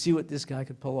to see what this guy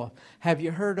could pull off. Have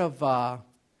you heard of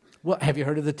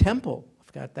the temple? I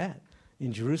forgot that.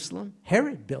 In Jerusalem,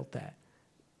 Herod built that.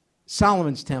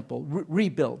 Solomon's temple,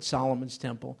 rebuilt Solomon's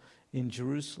temple in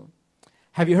Jerusalem.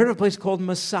 Have you heard of a place called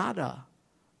Masada?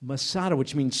 Masada,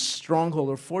 which means stronghold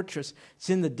or fortress. It's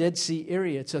in the Dead Sea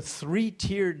area. It's a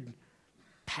 3-tiered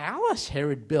palace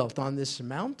Herod built on this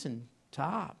mountain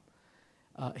top.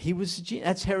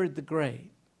 That's Herod the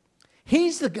Great.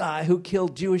 He's the guy who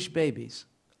killed Jewish babies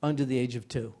under the age of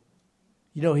 2.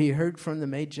 You know, he heard from the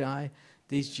Magi,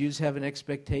 these Jews have an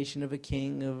expectation of a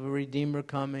king, of a redeemer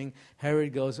coming.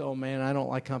 Herod goes, oh man, I don't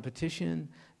like competition.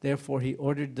 Therefore, he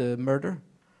ordered the murder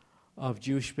of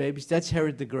Jewish babies. That's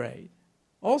Herod the Great.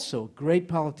 Also, great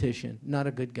politician, not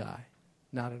a good guy,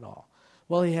 not at all.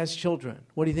 Well, he has children.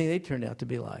 What do you think they turned out to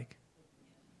be like?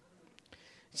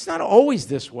 It's not always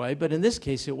this way, but in this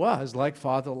case it was, like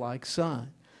father, like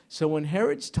son. So when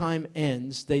Herod's time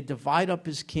ends, they divide up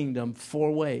his kingdom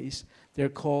 4 ways. They're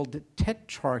called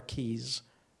tetrarchies,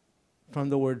 from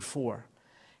the word four.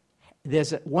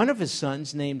 There's one of his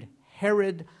sons named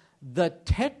Herod the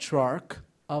Tetrarch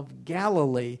of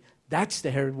Galilee. That's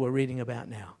the Herod we're reading about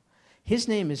now. His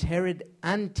name is Herod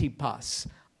Antipas.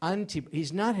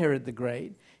 He's not Herod the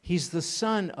Great. He's the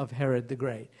son of Herod the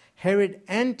Great. Herod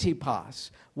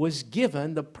Antipas was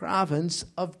given the province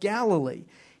of Galilee.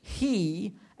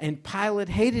 He and Pilate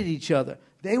hated each other.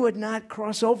 They would not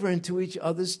cross over into each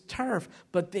other's turf,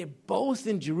 but they're both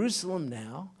in Jerusalem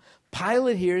now.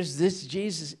 Pilate hears this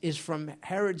Jesus is from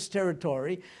Herod's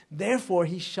territory. Therefore,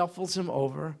 he shuffles him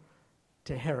over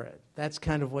to Herod. That's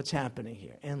kind of what's happening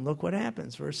here. And look what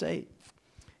happens, verse 8.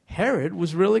 Herod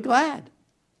was really glad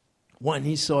when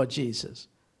he saw Jesus.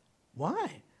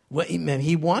 Why? Well,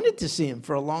 he wanted to see him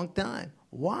for a long time.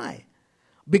 Why?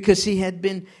 Because he had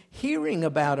been hearing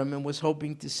about him and was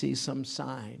hoping to see some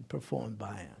sign performed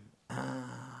by him.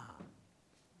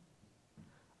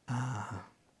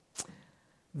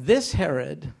 This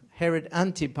Herod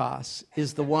Antipas,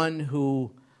 is the one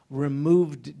who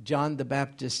removed John the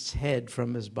Baptist's head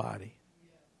from his body.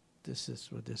 This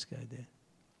is what this guy did.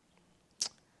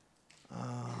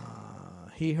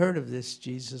 He heard of this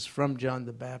Jesus from John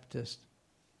the Baptist.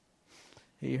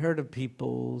 He heard of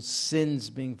people's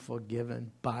sins being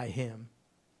forgiven by him.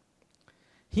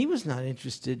 He was not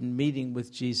interested in meeting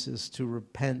with Jesus to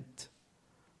repent,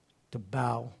 to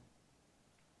bow,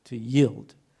 to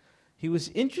yield. He was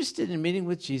interested in meeting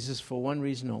with Jesus for one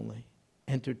reason only: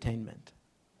 entertainment.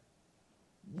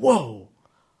 Whoa!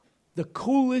 The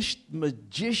coolest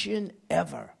magician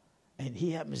ever. And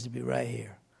he happens to be right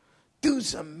here. Do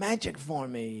some magic for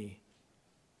me,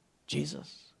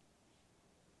 Jesus.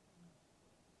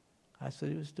 That's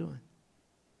what he was doing.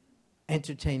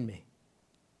 Entertain me.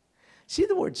 See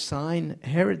the word sign?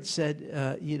 Herod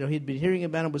said, he'd been hearing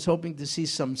about it, was hoping to see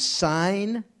some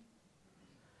sign.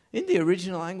 In the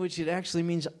original language, it actually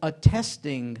means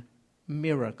attesting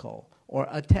miracle or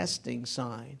attesting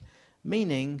sign,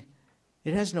 meaning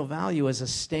it has no value as a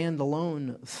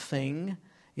standalone thing.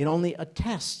 It only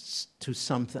attests to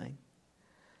something.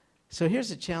 So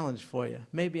here's a challenge for you.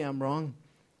 Maybe I'm wrong,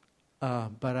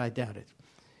 but I doubt it.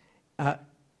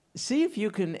 See if you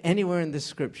can, anywhere in the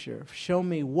Scripture, show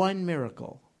me one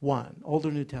miracle, one, Old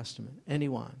or New Testament, any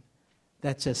one,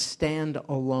 that's a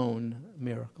stand-alone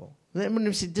miracle. Let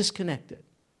me see, disconnected.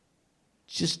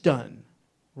 Just done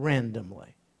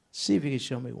randomly. See if you can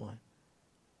show me one.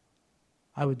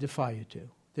 I would defy you to.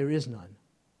 There is none.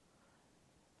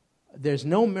 There's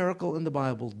no miracle in the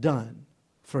Bible done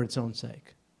for its own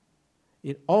sake.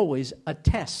 It always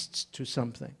attests to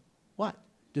something. What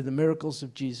do the miracles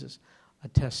of Jesus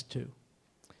attest to?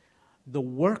 The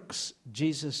works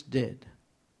Jesus did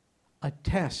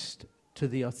attest to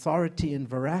the authority and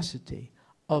veracity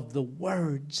of the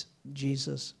words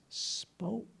Jesus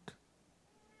spoke.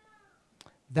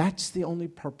 That's the only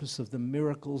purpose of the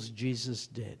miracles Jesus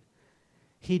did.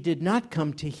 He did not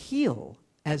come to heal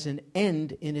as an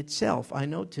end in itself. I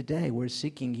know today we're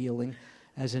seeking healing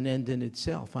as an end in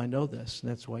itself. I know this.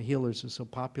 That's why healers are so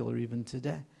popular even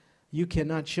today. You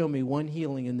cannot show me one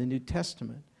healing in the New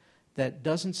Testament that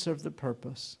doesn't serve the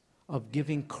purpose of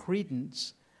giving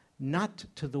credence not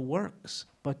to the works,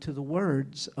 but to the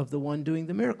words of the one doing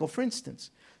the miracle. For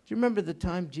instance, do you remember the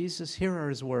time Jesus, here are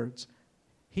his words.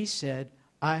 He said,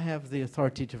 I have the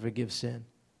authority to forgive sin.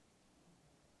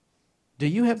 Do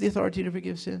you have the authority to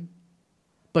forgive sin?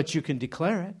 But you can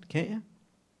declare it, can't you?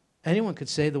 Anyone could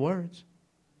say the words.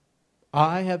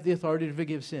 I have the authority to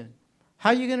forgive sin.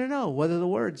 How are you going to know whether the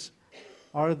words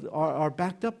are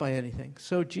backed up by anything?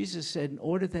 So Jesus said, in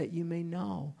order that you may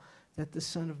know that the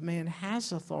Son of Man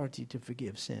has authority to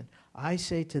forgive sin, I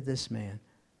say to this man,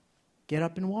 get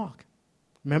up and walk.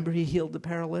 Remember he healed the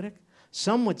paralytic?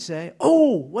 Some would say,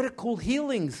 oh, what a cool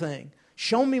healing thing.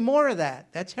 Show me more of that.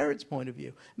 That's Herod's point of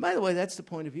view. And by the way, that's the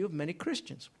point of view of many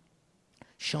Christians.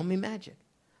 Show me magic.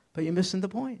 But you're missing the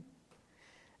point.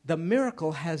 The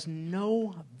miracle has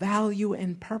no value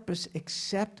and purpose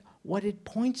except what it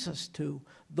points us to.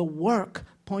 The work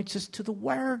points us to the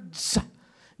words.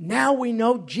 Now we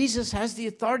know Jesus has the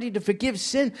authority to forgive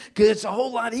sin because it's a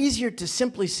whole lot easier to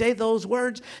simply say those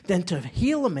words than to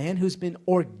heal a man who's been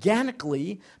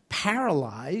organically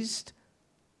paralyzed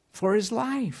for his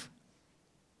life.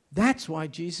 That's why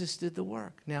Jesus did the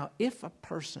work. Now, if a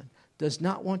person does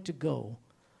not want to go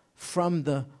from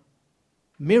the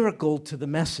miracle to the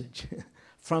message,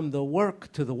 from the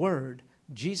work to the word,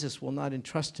 Jesus will not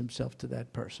entrust himself to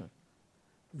that person.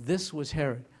 This was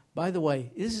Herod. By the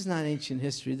way, this is not ancient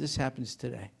history. This happens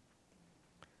today.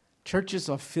 Churches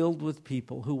are filled with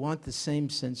people who want the same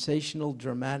sensational,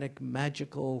 dramatic,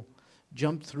 magical,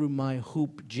 jump through my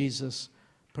hoop Jesus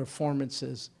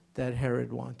performances that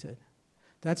Herod wanted.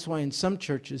 That's why in some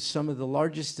churches, some of the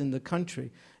largest in the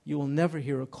country, you will never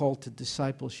hear a call to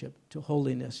discipleship, to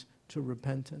holiness, to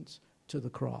repentance, to the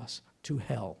cross, to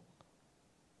hell.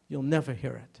 You'll never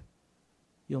hear it.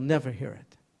 You'll never hear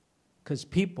it. Because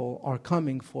people are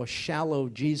coming for shallow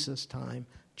Jesus time,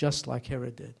 just like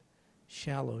Herod did.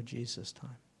 Shallow Jesus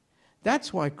time.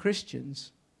 That's why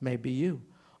Christians, maybe you,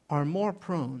 are more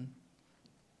prone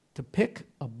to pick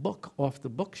a book off the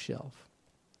bookshelf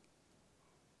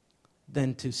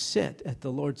than to sit at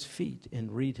the Lord's feet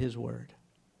and read his word.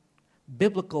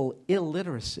 Biblical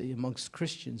illiteracy amongst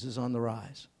Christians is on the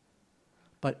rise.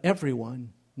 But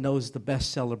everyone knows the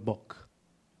bestseller book,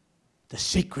 The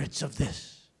Secrets of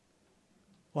This.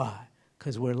 Why?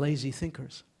 Because we're lazy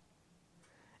thinkers.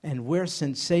 And we're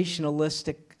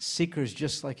sensationalistic seekers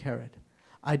just like Herod.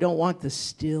 I don't want the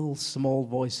still, small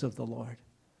voice of the Lord.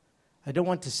 I don't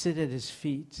want to sit at his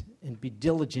feet and be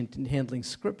diligent in handling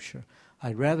Scripture.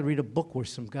 I'd rather read a book where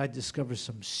some guy discovers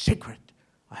some secret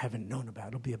I haven't known about.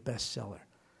 It'll be a bestseller.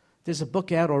 There's a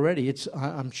book out already.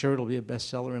 I'm sure it'll be a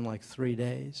bestseller in like 3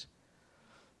 days.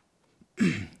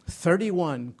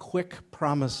 31 quick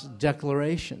promise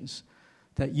declarations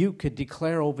that you could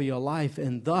declare over your life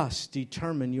and thus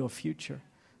determine your future.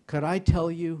 Could I tell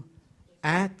you,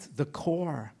 at the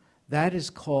core, that is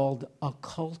called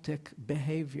occultic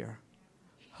behavior.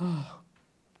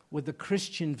 With the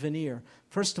Christian veneer.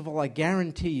 First of all, I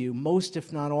guarantee you, most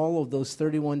if not all of those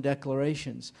 31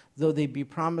 declarations, though they be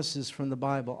promises from the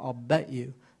Bible, I'll bet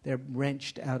you they're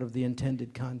wrenched out of the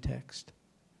intended context.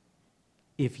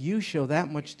 If you show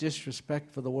that much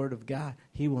disrespect for the Word of God,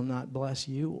 He will not bless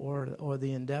you or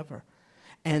the endeavor.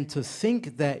 And to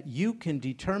think that you can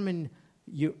determine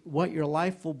what your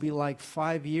life will be like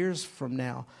 5 years from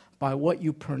now by what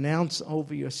you pronounce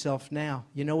over yourself now.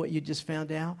 You know what you just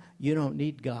found out? You don't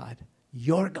need God.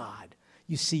 You're God.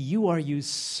 You see, you are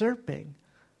usurping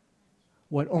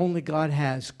what only God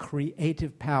has,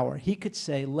 creative power. He could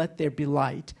say, let there be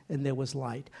light, and there was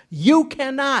light. You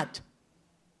cannot.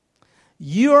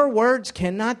 Your words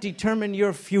cannot determine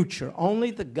your future. Only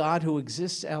the God who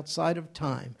exists outside of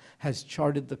time has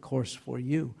charted the course for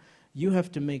you. You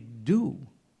have to make do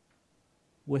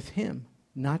with Him,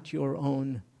 not your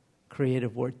own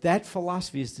creative word. That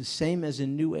philosophy is the same as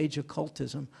in New Age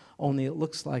occultism, only it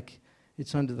looks like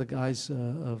it's under the guise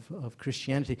of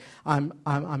Christianity.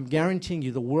 I'm guaranteeing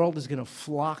you the world is going to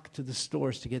flock to the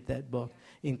stores to get that book,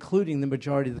 including the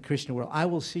majority of the Christian world. I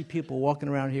will see people walking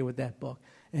around here with that book,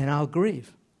 and I'll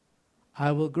grieve.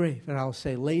 I will grieve, and I'll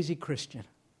say, lazy Christian.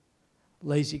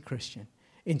 Lazy Christian.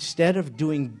 Instead of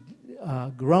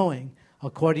growing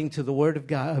according to the Word of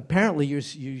God. Apparently,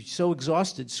 you're so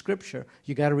exhausted, Scripture,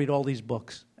 you got to read all these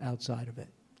books outside of it.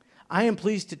 I am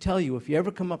pleased to tell you, if you ever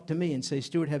come up to me and say,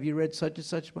 Stuart, have you read such and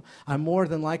such book? I'm more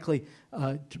than likely,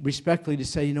 respectfully, to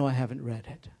say, I haven't read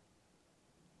it.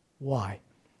 Why?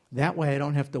 That way I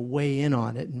don't have to weigh in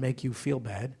on it and make you feel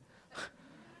bad.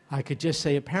 I could just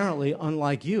say, apparently,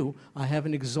 unlike you, I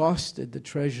haven't exhausted the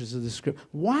treasures of the Scripture.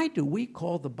 Why do we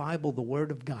call the Bible the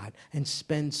Word of God and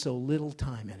spend so little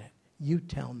time in it? You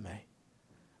tell me.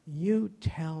 You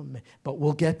tell me. But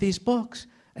we'll get these books,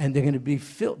 and they're going to be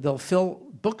filled. They'll fill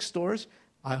bookstores.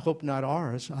 I hope not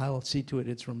ours. I'll see to it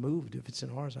it's removed. If it's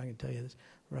in ours, I can tell you this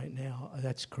right now.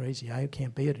 That's crazy. I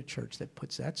can't be at a church that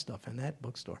puts that stuff in that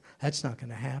bookstore. That's not going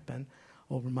to happen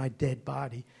over my dead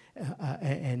body.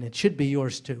 And it should be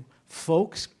yours too.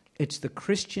 Folks, it's the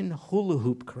Christian hula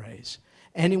hoop craze.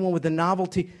 Anyone with a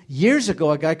novelty. Years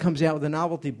ago, a guy comes out with a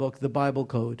novelty book, The Bible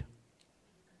Code.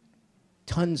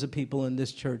 Tons of people in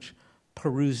this church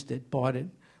perused it, bought it,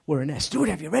 were in Stuart,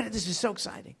 have you read it? This is so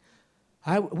exciting.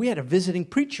 We had a visiting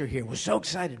preacher here, was so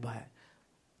excited by it.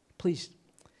 Please,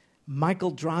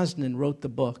 Michael Drosnin wrote the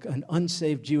book, an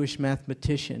unsaved Jewish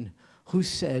mathematician, who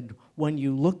said when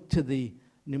you look to the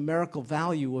numerical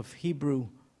value of Hebrew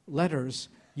letters,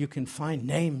 you can find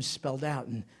names spelled out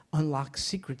and unlock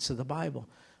secrets of the Bible.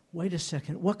 Wait a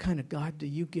second, what kind of God do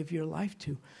you give your life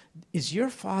to? Is your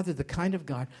Father the kind of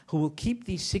God who will keep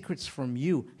these secrets from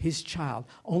you, His child,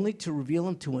 only to reveal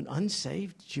them to an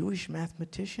unsaved Jewish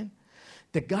mathematician?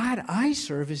 The God I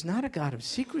serve is not a God of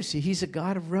secrecy. He's a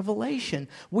God of revelation.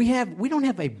 We don't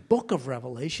have a book of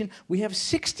Revelation. We have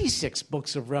 66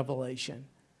 books of Revelation.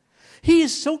 He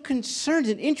is so concerned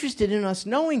and interested in us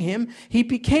knowing Him, He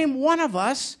became one of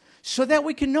us so that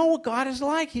we can know what God is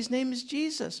like. His name is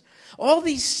Jesus. All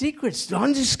these secrets,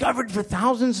 undiscovered for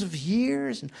thousands of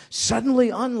years and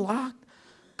suddenly unlocked.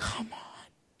 Come on.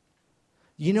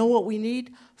 You know what we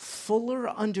need? Fuller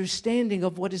understanding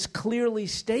of what is clearly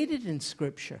stated in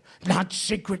Scripture, not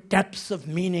secret depths of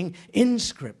meaning in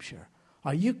Scripture.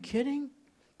 Are you kidding?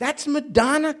 That's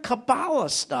Madonna Kabbalah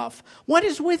stuff. What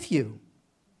is with you?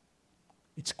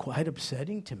 It's quite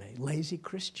upsetting to me. Lazy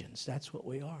Christians, that's what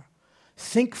we are.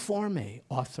 Think for me,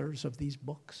 authors of these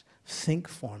books. Think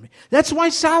for me. That's why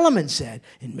Solomon said,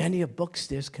 in many of books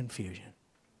there's confusion.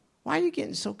 Why are you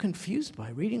getting so confused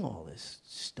by reading all this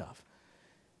stuff?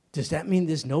 Does that mean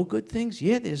there's no good things?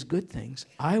 Yeah, there's good things.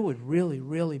 I would really,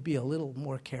 really be a little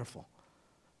more careful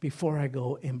before I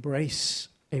go embrace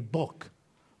a book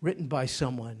written by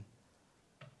someone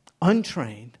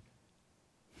untrained.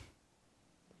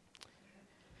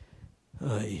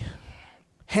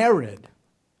 Herod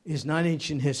is not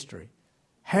ancient history.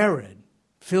 Herod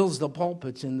fills the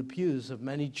pulpits in the pews of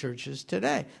many churches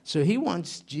today. So he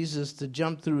wants Jesus to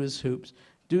jump through his hoops,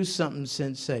 do something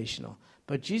sensational.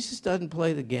 But Jesus doesn't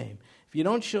play the game. If you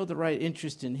don't show the right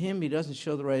interest in him, he doesn't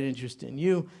show the right interest in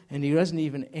you, and he doesn't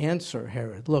even answer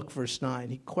Herod. Look, verse 9.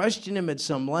 He questioned him at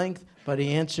some length, but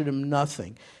he answered him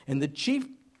nothing. And the chief,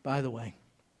 by the way,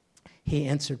 he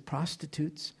answered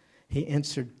prostitutes. He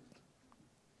answered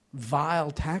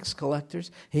vile tax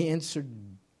collectors. He answered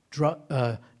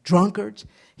drunkards.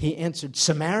 He answered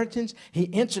Samaritans.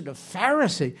 He answered a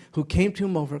Pharisee who came to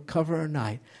him over cover of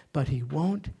night. But he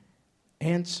won't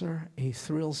answer a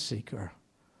thrill seeker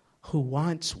who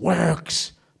wants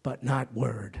works but not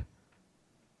word.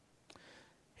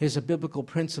 Here's a biblical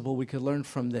principle we could learn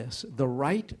from this. The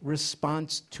right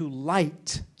response to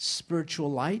light,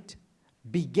 spiritual light,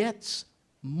 begets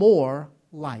more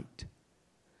light.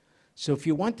 So if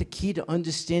you want the key to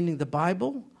understanding the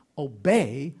Bible,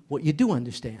 obey what you do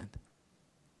understand.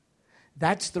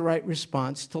 That's the right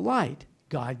response to light.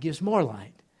 God gives more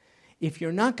light. If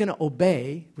you're not going to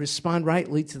obey, respond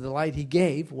rightly to the light he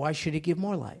gave, why should he give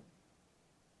more light?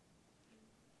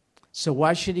 So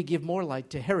why should he give more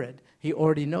light to Herod? He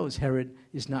already knows Herod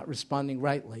is not responding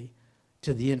rightly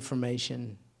to the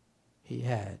information he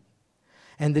had.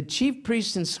 And the chief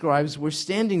priests and scribes were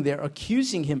standing there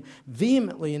accusing him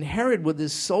vehemently. And Herod with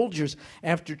his soldiers,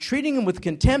 after treating him with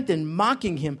contempt and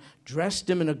mocking him, dressed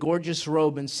him in a gorgeous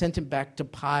robe and sent him back to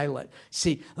Pilate.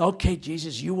 See, okay,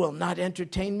 Jesus, you will not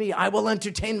entertain me. I will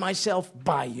entertain myself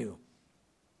by you.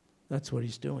 That's what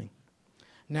he's doing.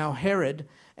 Now Herod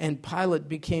and Pilate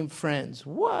became friends.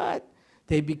 What?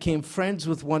 They became friends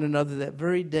with one another that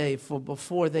very day, for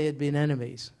before they had been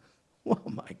enemies. Oh,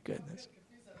 my goodness.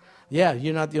 Yeah,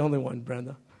 you're not the only one,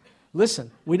 Brenda.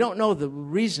 Listen, we don't know the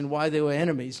reason why they were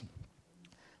enemies,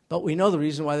 but we know the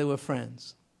reason why they were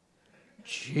friends.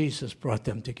 Jesus brought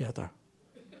them together.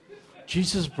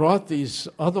 Jesus brought these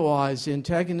otherwise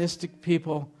antagonistic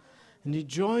people, and he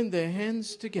joined their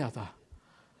hands together.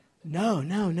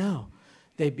 No.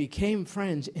 They became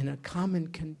friends in a common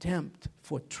contempt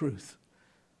for truth,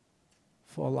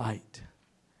 for light.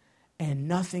 And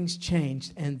nothing's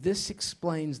changed. And this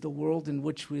explains the world in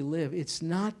which we live. It's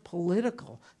not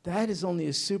political. That is only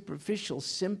a superficial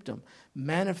symptom,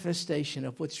 manifestation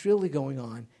of what's really going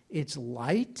on. It's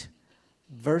light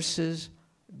versus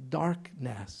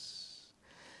darkness.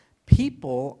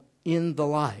 People in the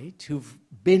light who've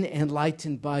been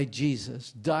enlightened by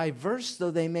Jesus, diverse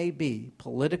though they may be,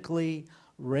 politically,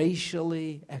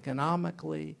 racially,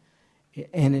 economically,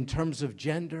 and in terms of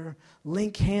gender,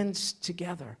 link hands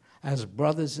together as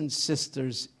brothers and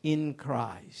sisters in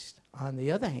Christ. On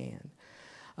the other hand,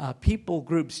 people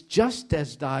groups just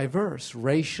as diverse,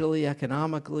 racially,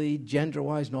 economically,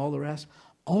 gender-wise, and all the rest,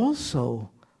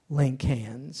 also link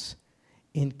hands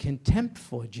in contempt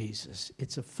for Jesus.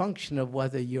 It's a function of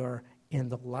whether you're in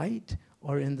the light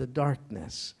or in the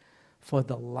darkness. For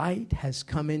the light has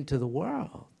come into the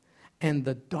world, and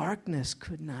the darkness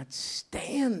could not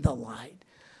stand the light,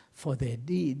 for their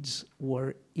deeds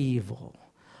were evil.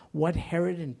 What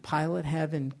Herod and Pilate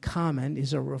have in common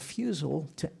is a refusal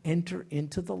to enter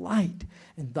into the light,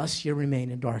 and thus you remain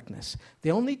in darkness.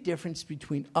 The only difference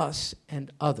between us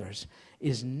and others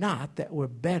is not that we're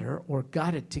better or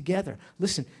got it together.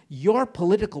 Listen, your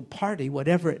political party,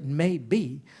 whatever it may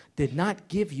be, did not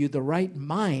give you the right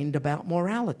mind about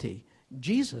morality.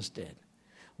 Jesus did.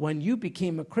 When you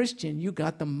became a Christian, you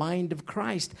got the mind of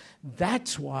Christ.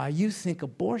 That's why you think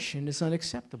abortion is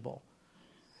unacceptable.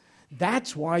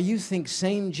 That's why you think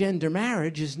same-gender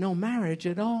marriage is no marriage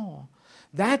at all.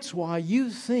 That's why you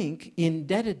think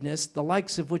indebtedness, the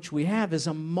likes of which we have, is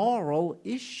a moral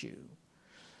issue.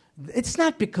 It's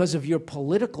not because of your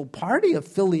political party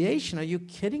affiliation. Are you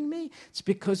kidding me? It's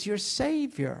because you're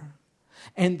Savior.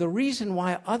 And the reason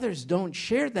why others don't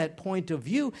share that point of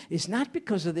view is not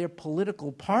because of their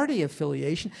political party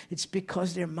affiliation. It's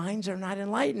because their minds are not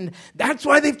enlightened. That's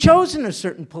why they've chosen a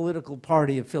certain political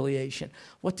party affiliation.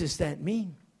 What does that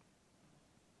mean?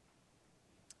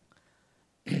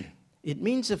 It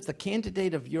means if the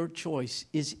candidate of your choice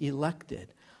is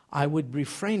elected, I would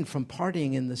refrain from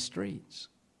partying in the streets.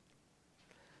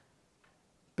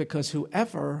 Because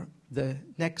whoever the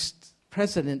next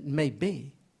president may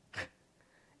be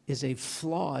is a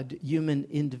flawed human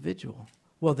individual.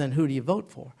 Well, then who do you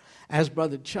vote for? As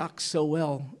Brother Chuck so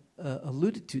well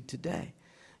alluded to today,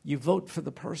 you vote for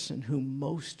the person who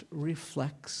most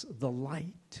reflects the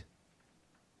light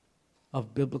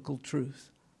of biblical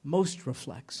truth. Most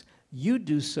reflects. You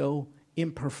do so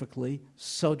imperfectly,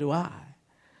 so do I.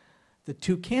 The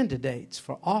two candidates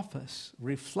for office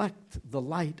reflect the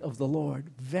light of the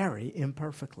Lord very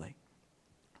imperfectly.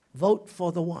 Vote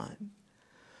for the one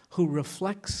who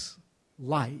reflects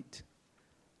light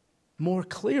more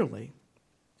clearly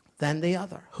than the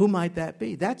other. Who might that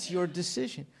be? That's your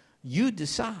decision. You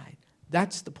decide.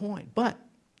 That's the point. But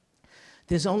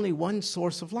there's only one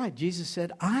source of light. Jesus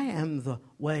said, I am the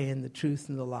way and the truth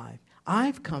and the life.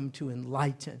 I've come to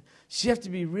enlighten. So you have to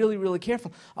be really, really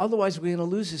careful. Otherwise, we're going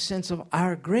to lose a sense of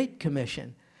our Great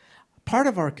Commission. Part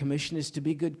of our commission is to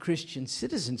be good Christian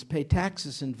citizens, pay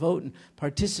taxes and vote and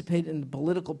participate in the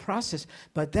political process.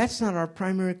 But that's not our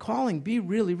primary calling. Be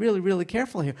really, really, really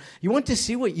careful here. You want to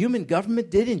see what human government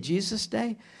did in Jesus'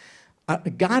 day?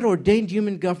 God ordained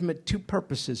human government two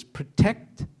purposes: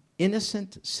 protect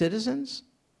innocent citizens,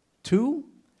 two,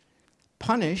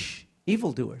 punish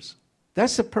evildoers.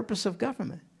 That's the purpose of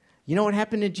government. You know what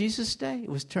happened in Jesus' day? It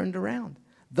was turned around.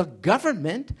 The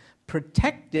government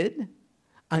protected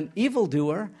an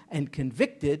evildoer and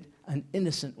convicted an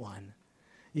innocent one.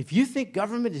 If you think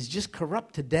government is just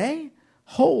corrupt today,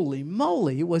 holy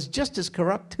moly, it was just as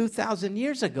corrupt 2,000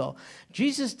 years ago.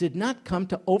 Jesus did not come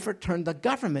to overturn the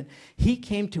government. He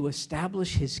came to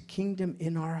establish his kingdom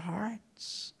in our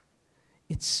hearts.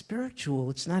 It's spiritual.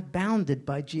 It's not bounded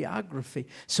by geography.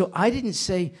 So I didn't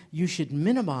say you should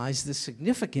minimize the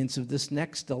significance of this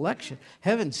next election.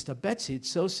 Heavens to Betsy, it's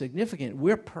so significant.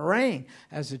 We're praying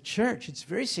as a church. It's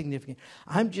very significant.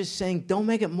 I'm just saying don't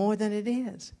make it more than it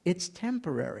is. It's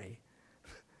temporary.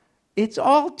 It's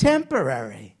all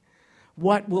temporary.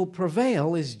 What will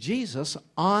prevail is Jesus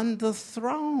on the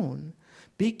throne.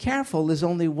 Be careful. There's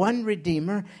only one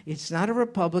Redeemer. It's not a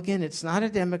Republican. It's not a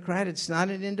Democrat. It's not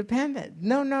an independent.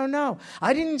 No, no, no.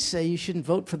 I didn't say you shouldn't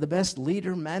vote for the best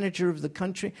leader, manager of the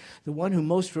country, the one who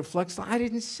most reflects. I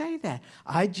didn't say that.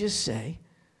 I just say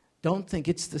don't think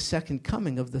it's the second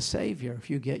coming of the Savior if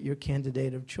you get your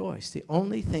candidate of choice. The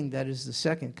only thing that is the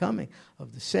second coming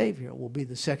of the Savior will be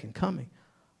the second coming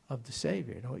of the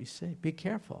Savior. You know what you say? Be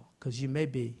careful, because I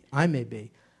may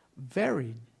be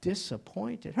very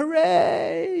disappointed.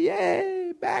 Hooray!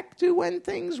 Yay! Back to when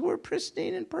things were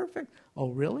pristine and perfect. Oh,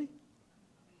 really?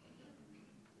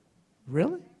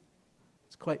 Really?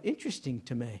 It's quite interesting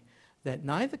to me that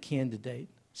neither candidate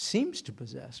seems to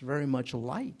possess very much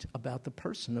light about the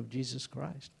person of Jesus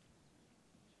Christ.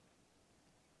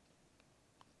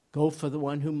 Go for the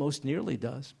one who most nearly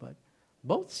does, but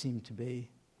both seem to be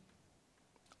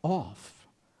off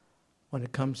when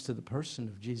it comes to the person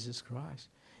of Jesus Christ.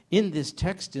 In this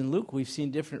text in Luke, we've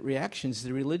seen different reactions.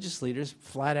 The religious leaders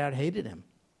flat out hated him.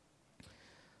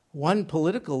 One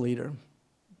political leader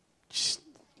just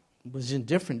was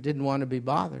indifferent, didn't want to be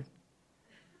bothered.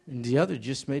 And the other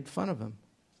just made fun of him.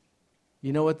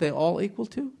 You know what they all equal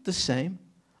to? The same,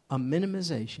 a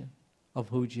minimization of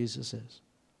who Jesus is,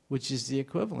 which is the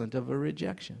equivalent of a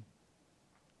rejection.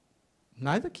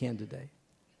 Neither candidate,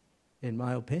 in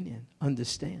my opinion,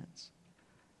 understands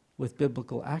with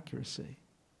biblical accuracy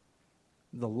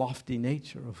the lofty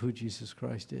nature of who Jesus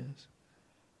Christ is.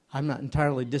 I'm not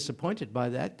entirely disappointed by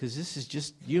that, because this is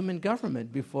just human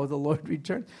government before the Lord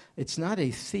returns. It's not a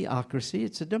theocracy,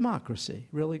 it's a democracy.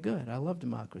 Really good. I love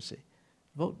democracy.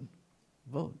 Vote.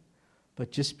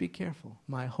 But just be careful.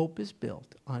 My hope is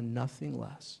built on nothing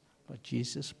less but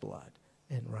Jesus' blood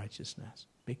and righteousness.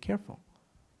 Be careful.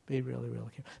 Be really,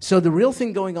 really careful. So the real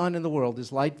thing going on in the world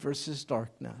is light versus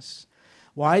darkness.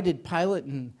 Why did Pilate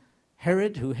and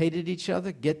Herod, who hated each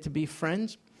other, get to be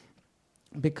friends?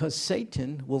 Because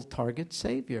Satan will target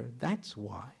Savior. That's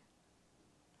why.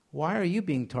 Why are you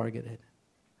being targeted?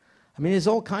 I mean, there's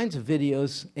all kinds of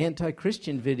videos,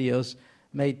 anti-Christian videos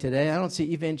made today. I don't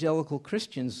see evangelical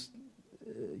Christians,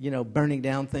 burning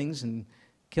down things and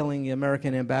killing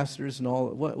American ambassadors and all.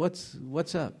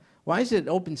 What's up? Why is it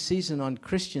open season on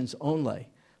Christians only,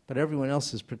 but everyone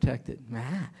else is protected?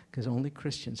 Because only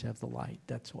Christians have the light.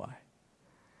 That's why.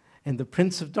 And the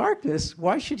prince of darkness,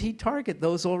 why should he target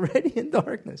those already in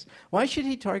darkness? Why should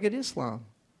he target Islam,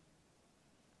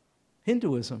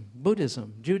 Hinduism,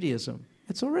 Buddhism, Judaism?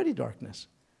 It's already darkness.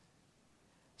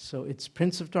 So it's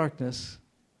prince of darkness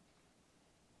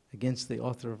against the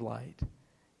author of light.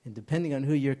 And depending on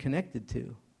who you're connected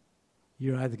to,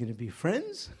 you're either going to be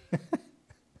friends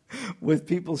with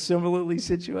people similarly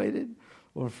situated,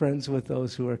 or friends with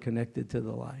those who are connected to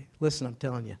the light. Listen, I'm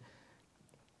telling you,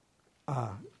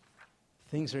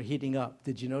 things are heating up.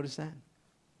 Did you notice that?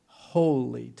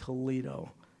 Holy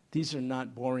Toledo. These are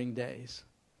not boring days.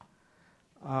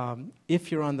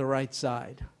 If you're on the right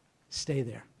side, stay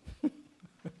there.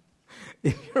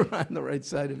 If you're on the right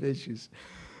side of issues,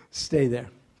 stay there.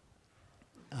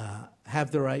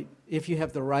 If you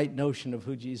have the right notion of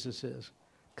who Jesus is,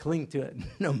 cling to it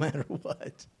no matter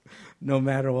what. No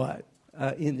matter what.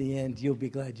 In the end, you'll be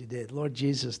glad you did. Lord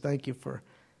Jesus, thank you for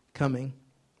coming.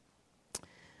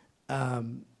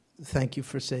 Thank you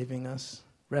for saving us,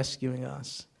 rescuing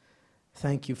us.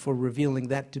 Thank you for revealing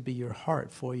that to be your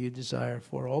heart, for you desire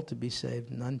for all to be saved,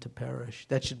 none to perish.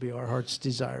 That should be our heart's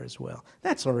desire as well.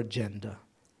 That's our agenda.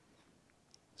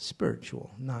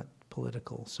 Spiritual, not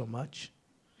political so much.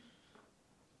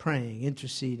 Praying,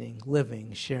 interceding,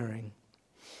 living, sharing.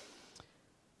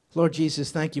 Lord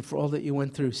Jesus, thank you for all that you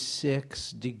went through.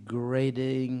 6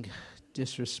 degrading,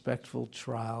 disrespectful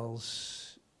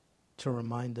trials to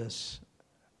remind us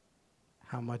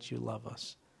how much you love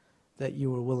us, that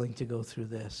you were willing to go through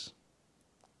this.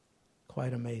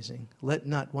 Quite amazing. Let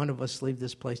not one of us leave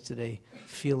this place today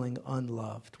feeling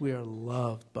unloved. We are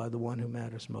loved by the one who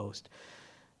matters most.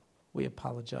 We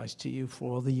apologize to you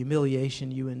for all the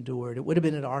humiliation you endured. It would have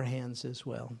been at our hands as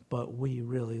well, but we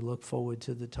really look forward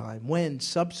to the time when,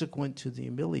 subsequent to the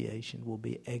humiliation, will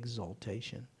be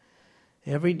exaltation.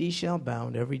 Every knee shall bow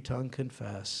and every tongue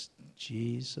confess,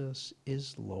 Jesus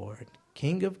is Lord,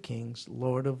 King of kings,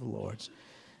 Lord of lords.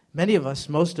 Many of us,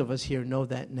 most of us here know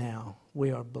that now.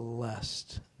 We are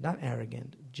blessed, not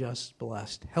arrogant, just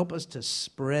blessed. Help us to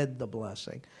spread the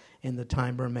blessing in the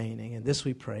time remaining. And this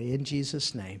we pray in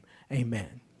Jesus' name.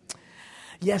 Amen.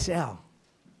 Yes, Al.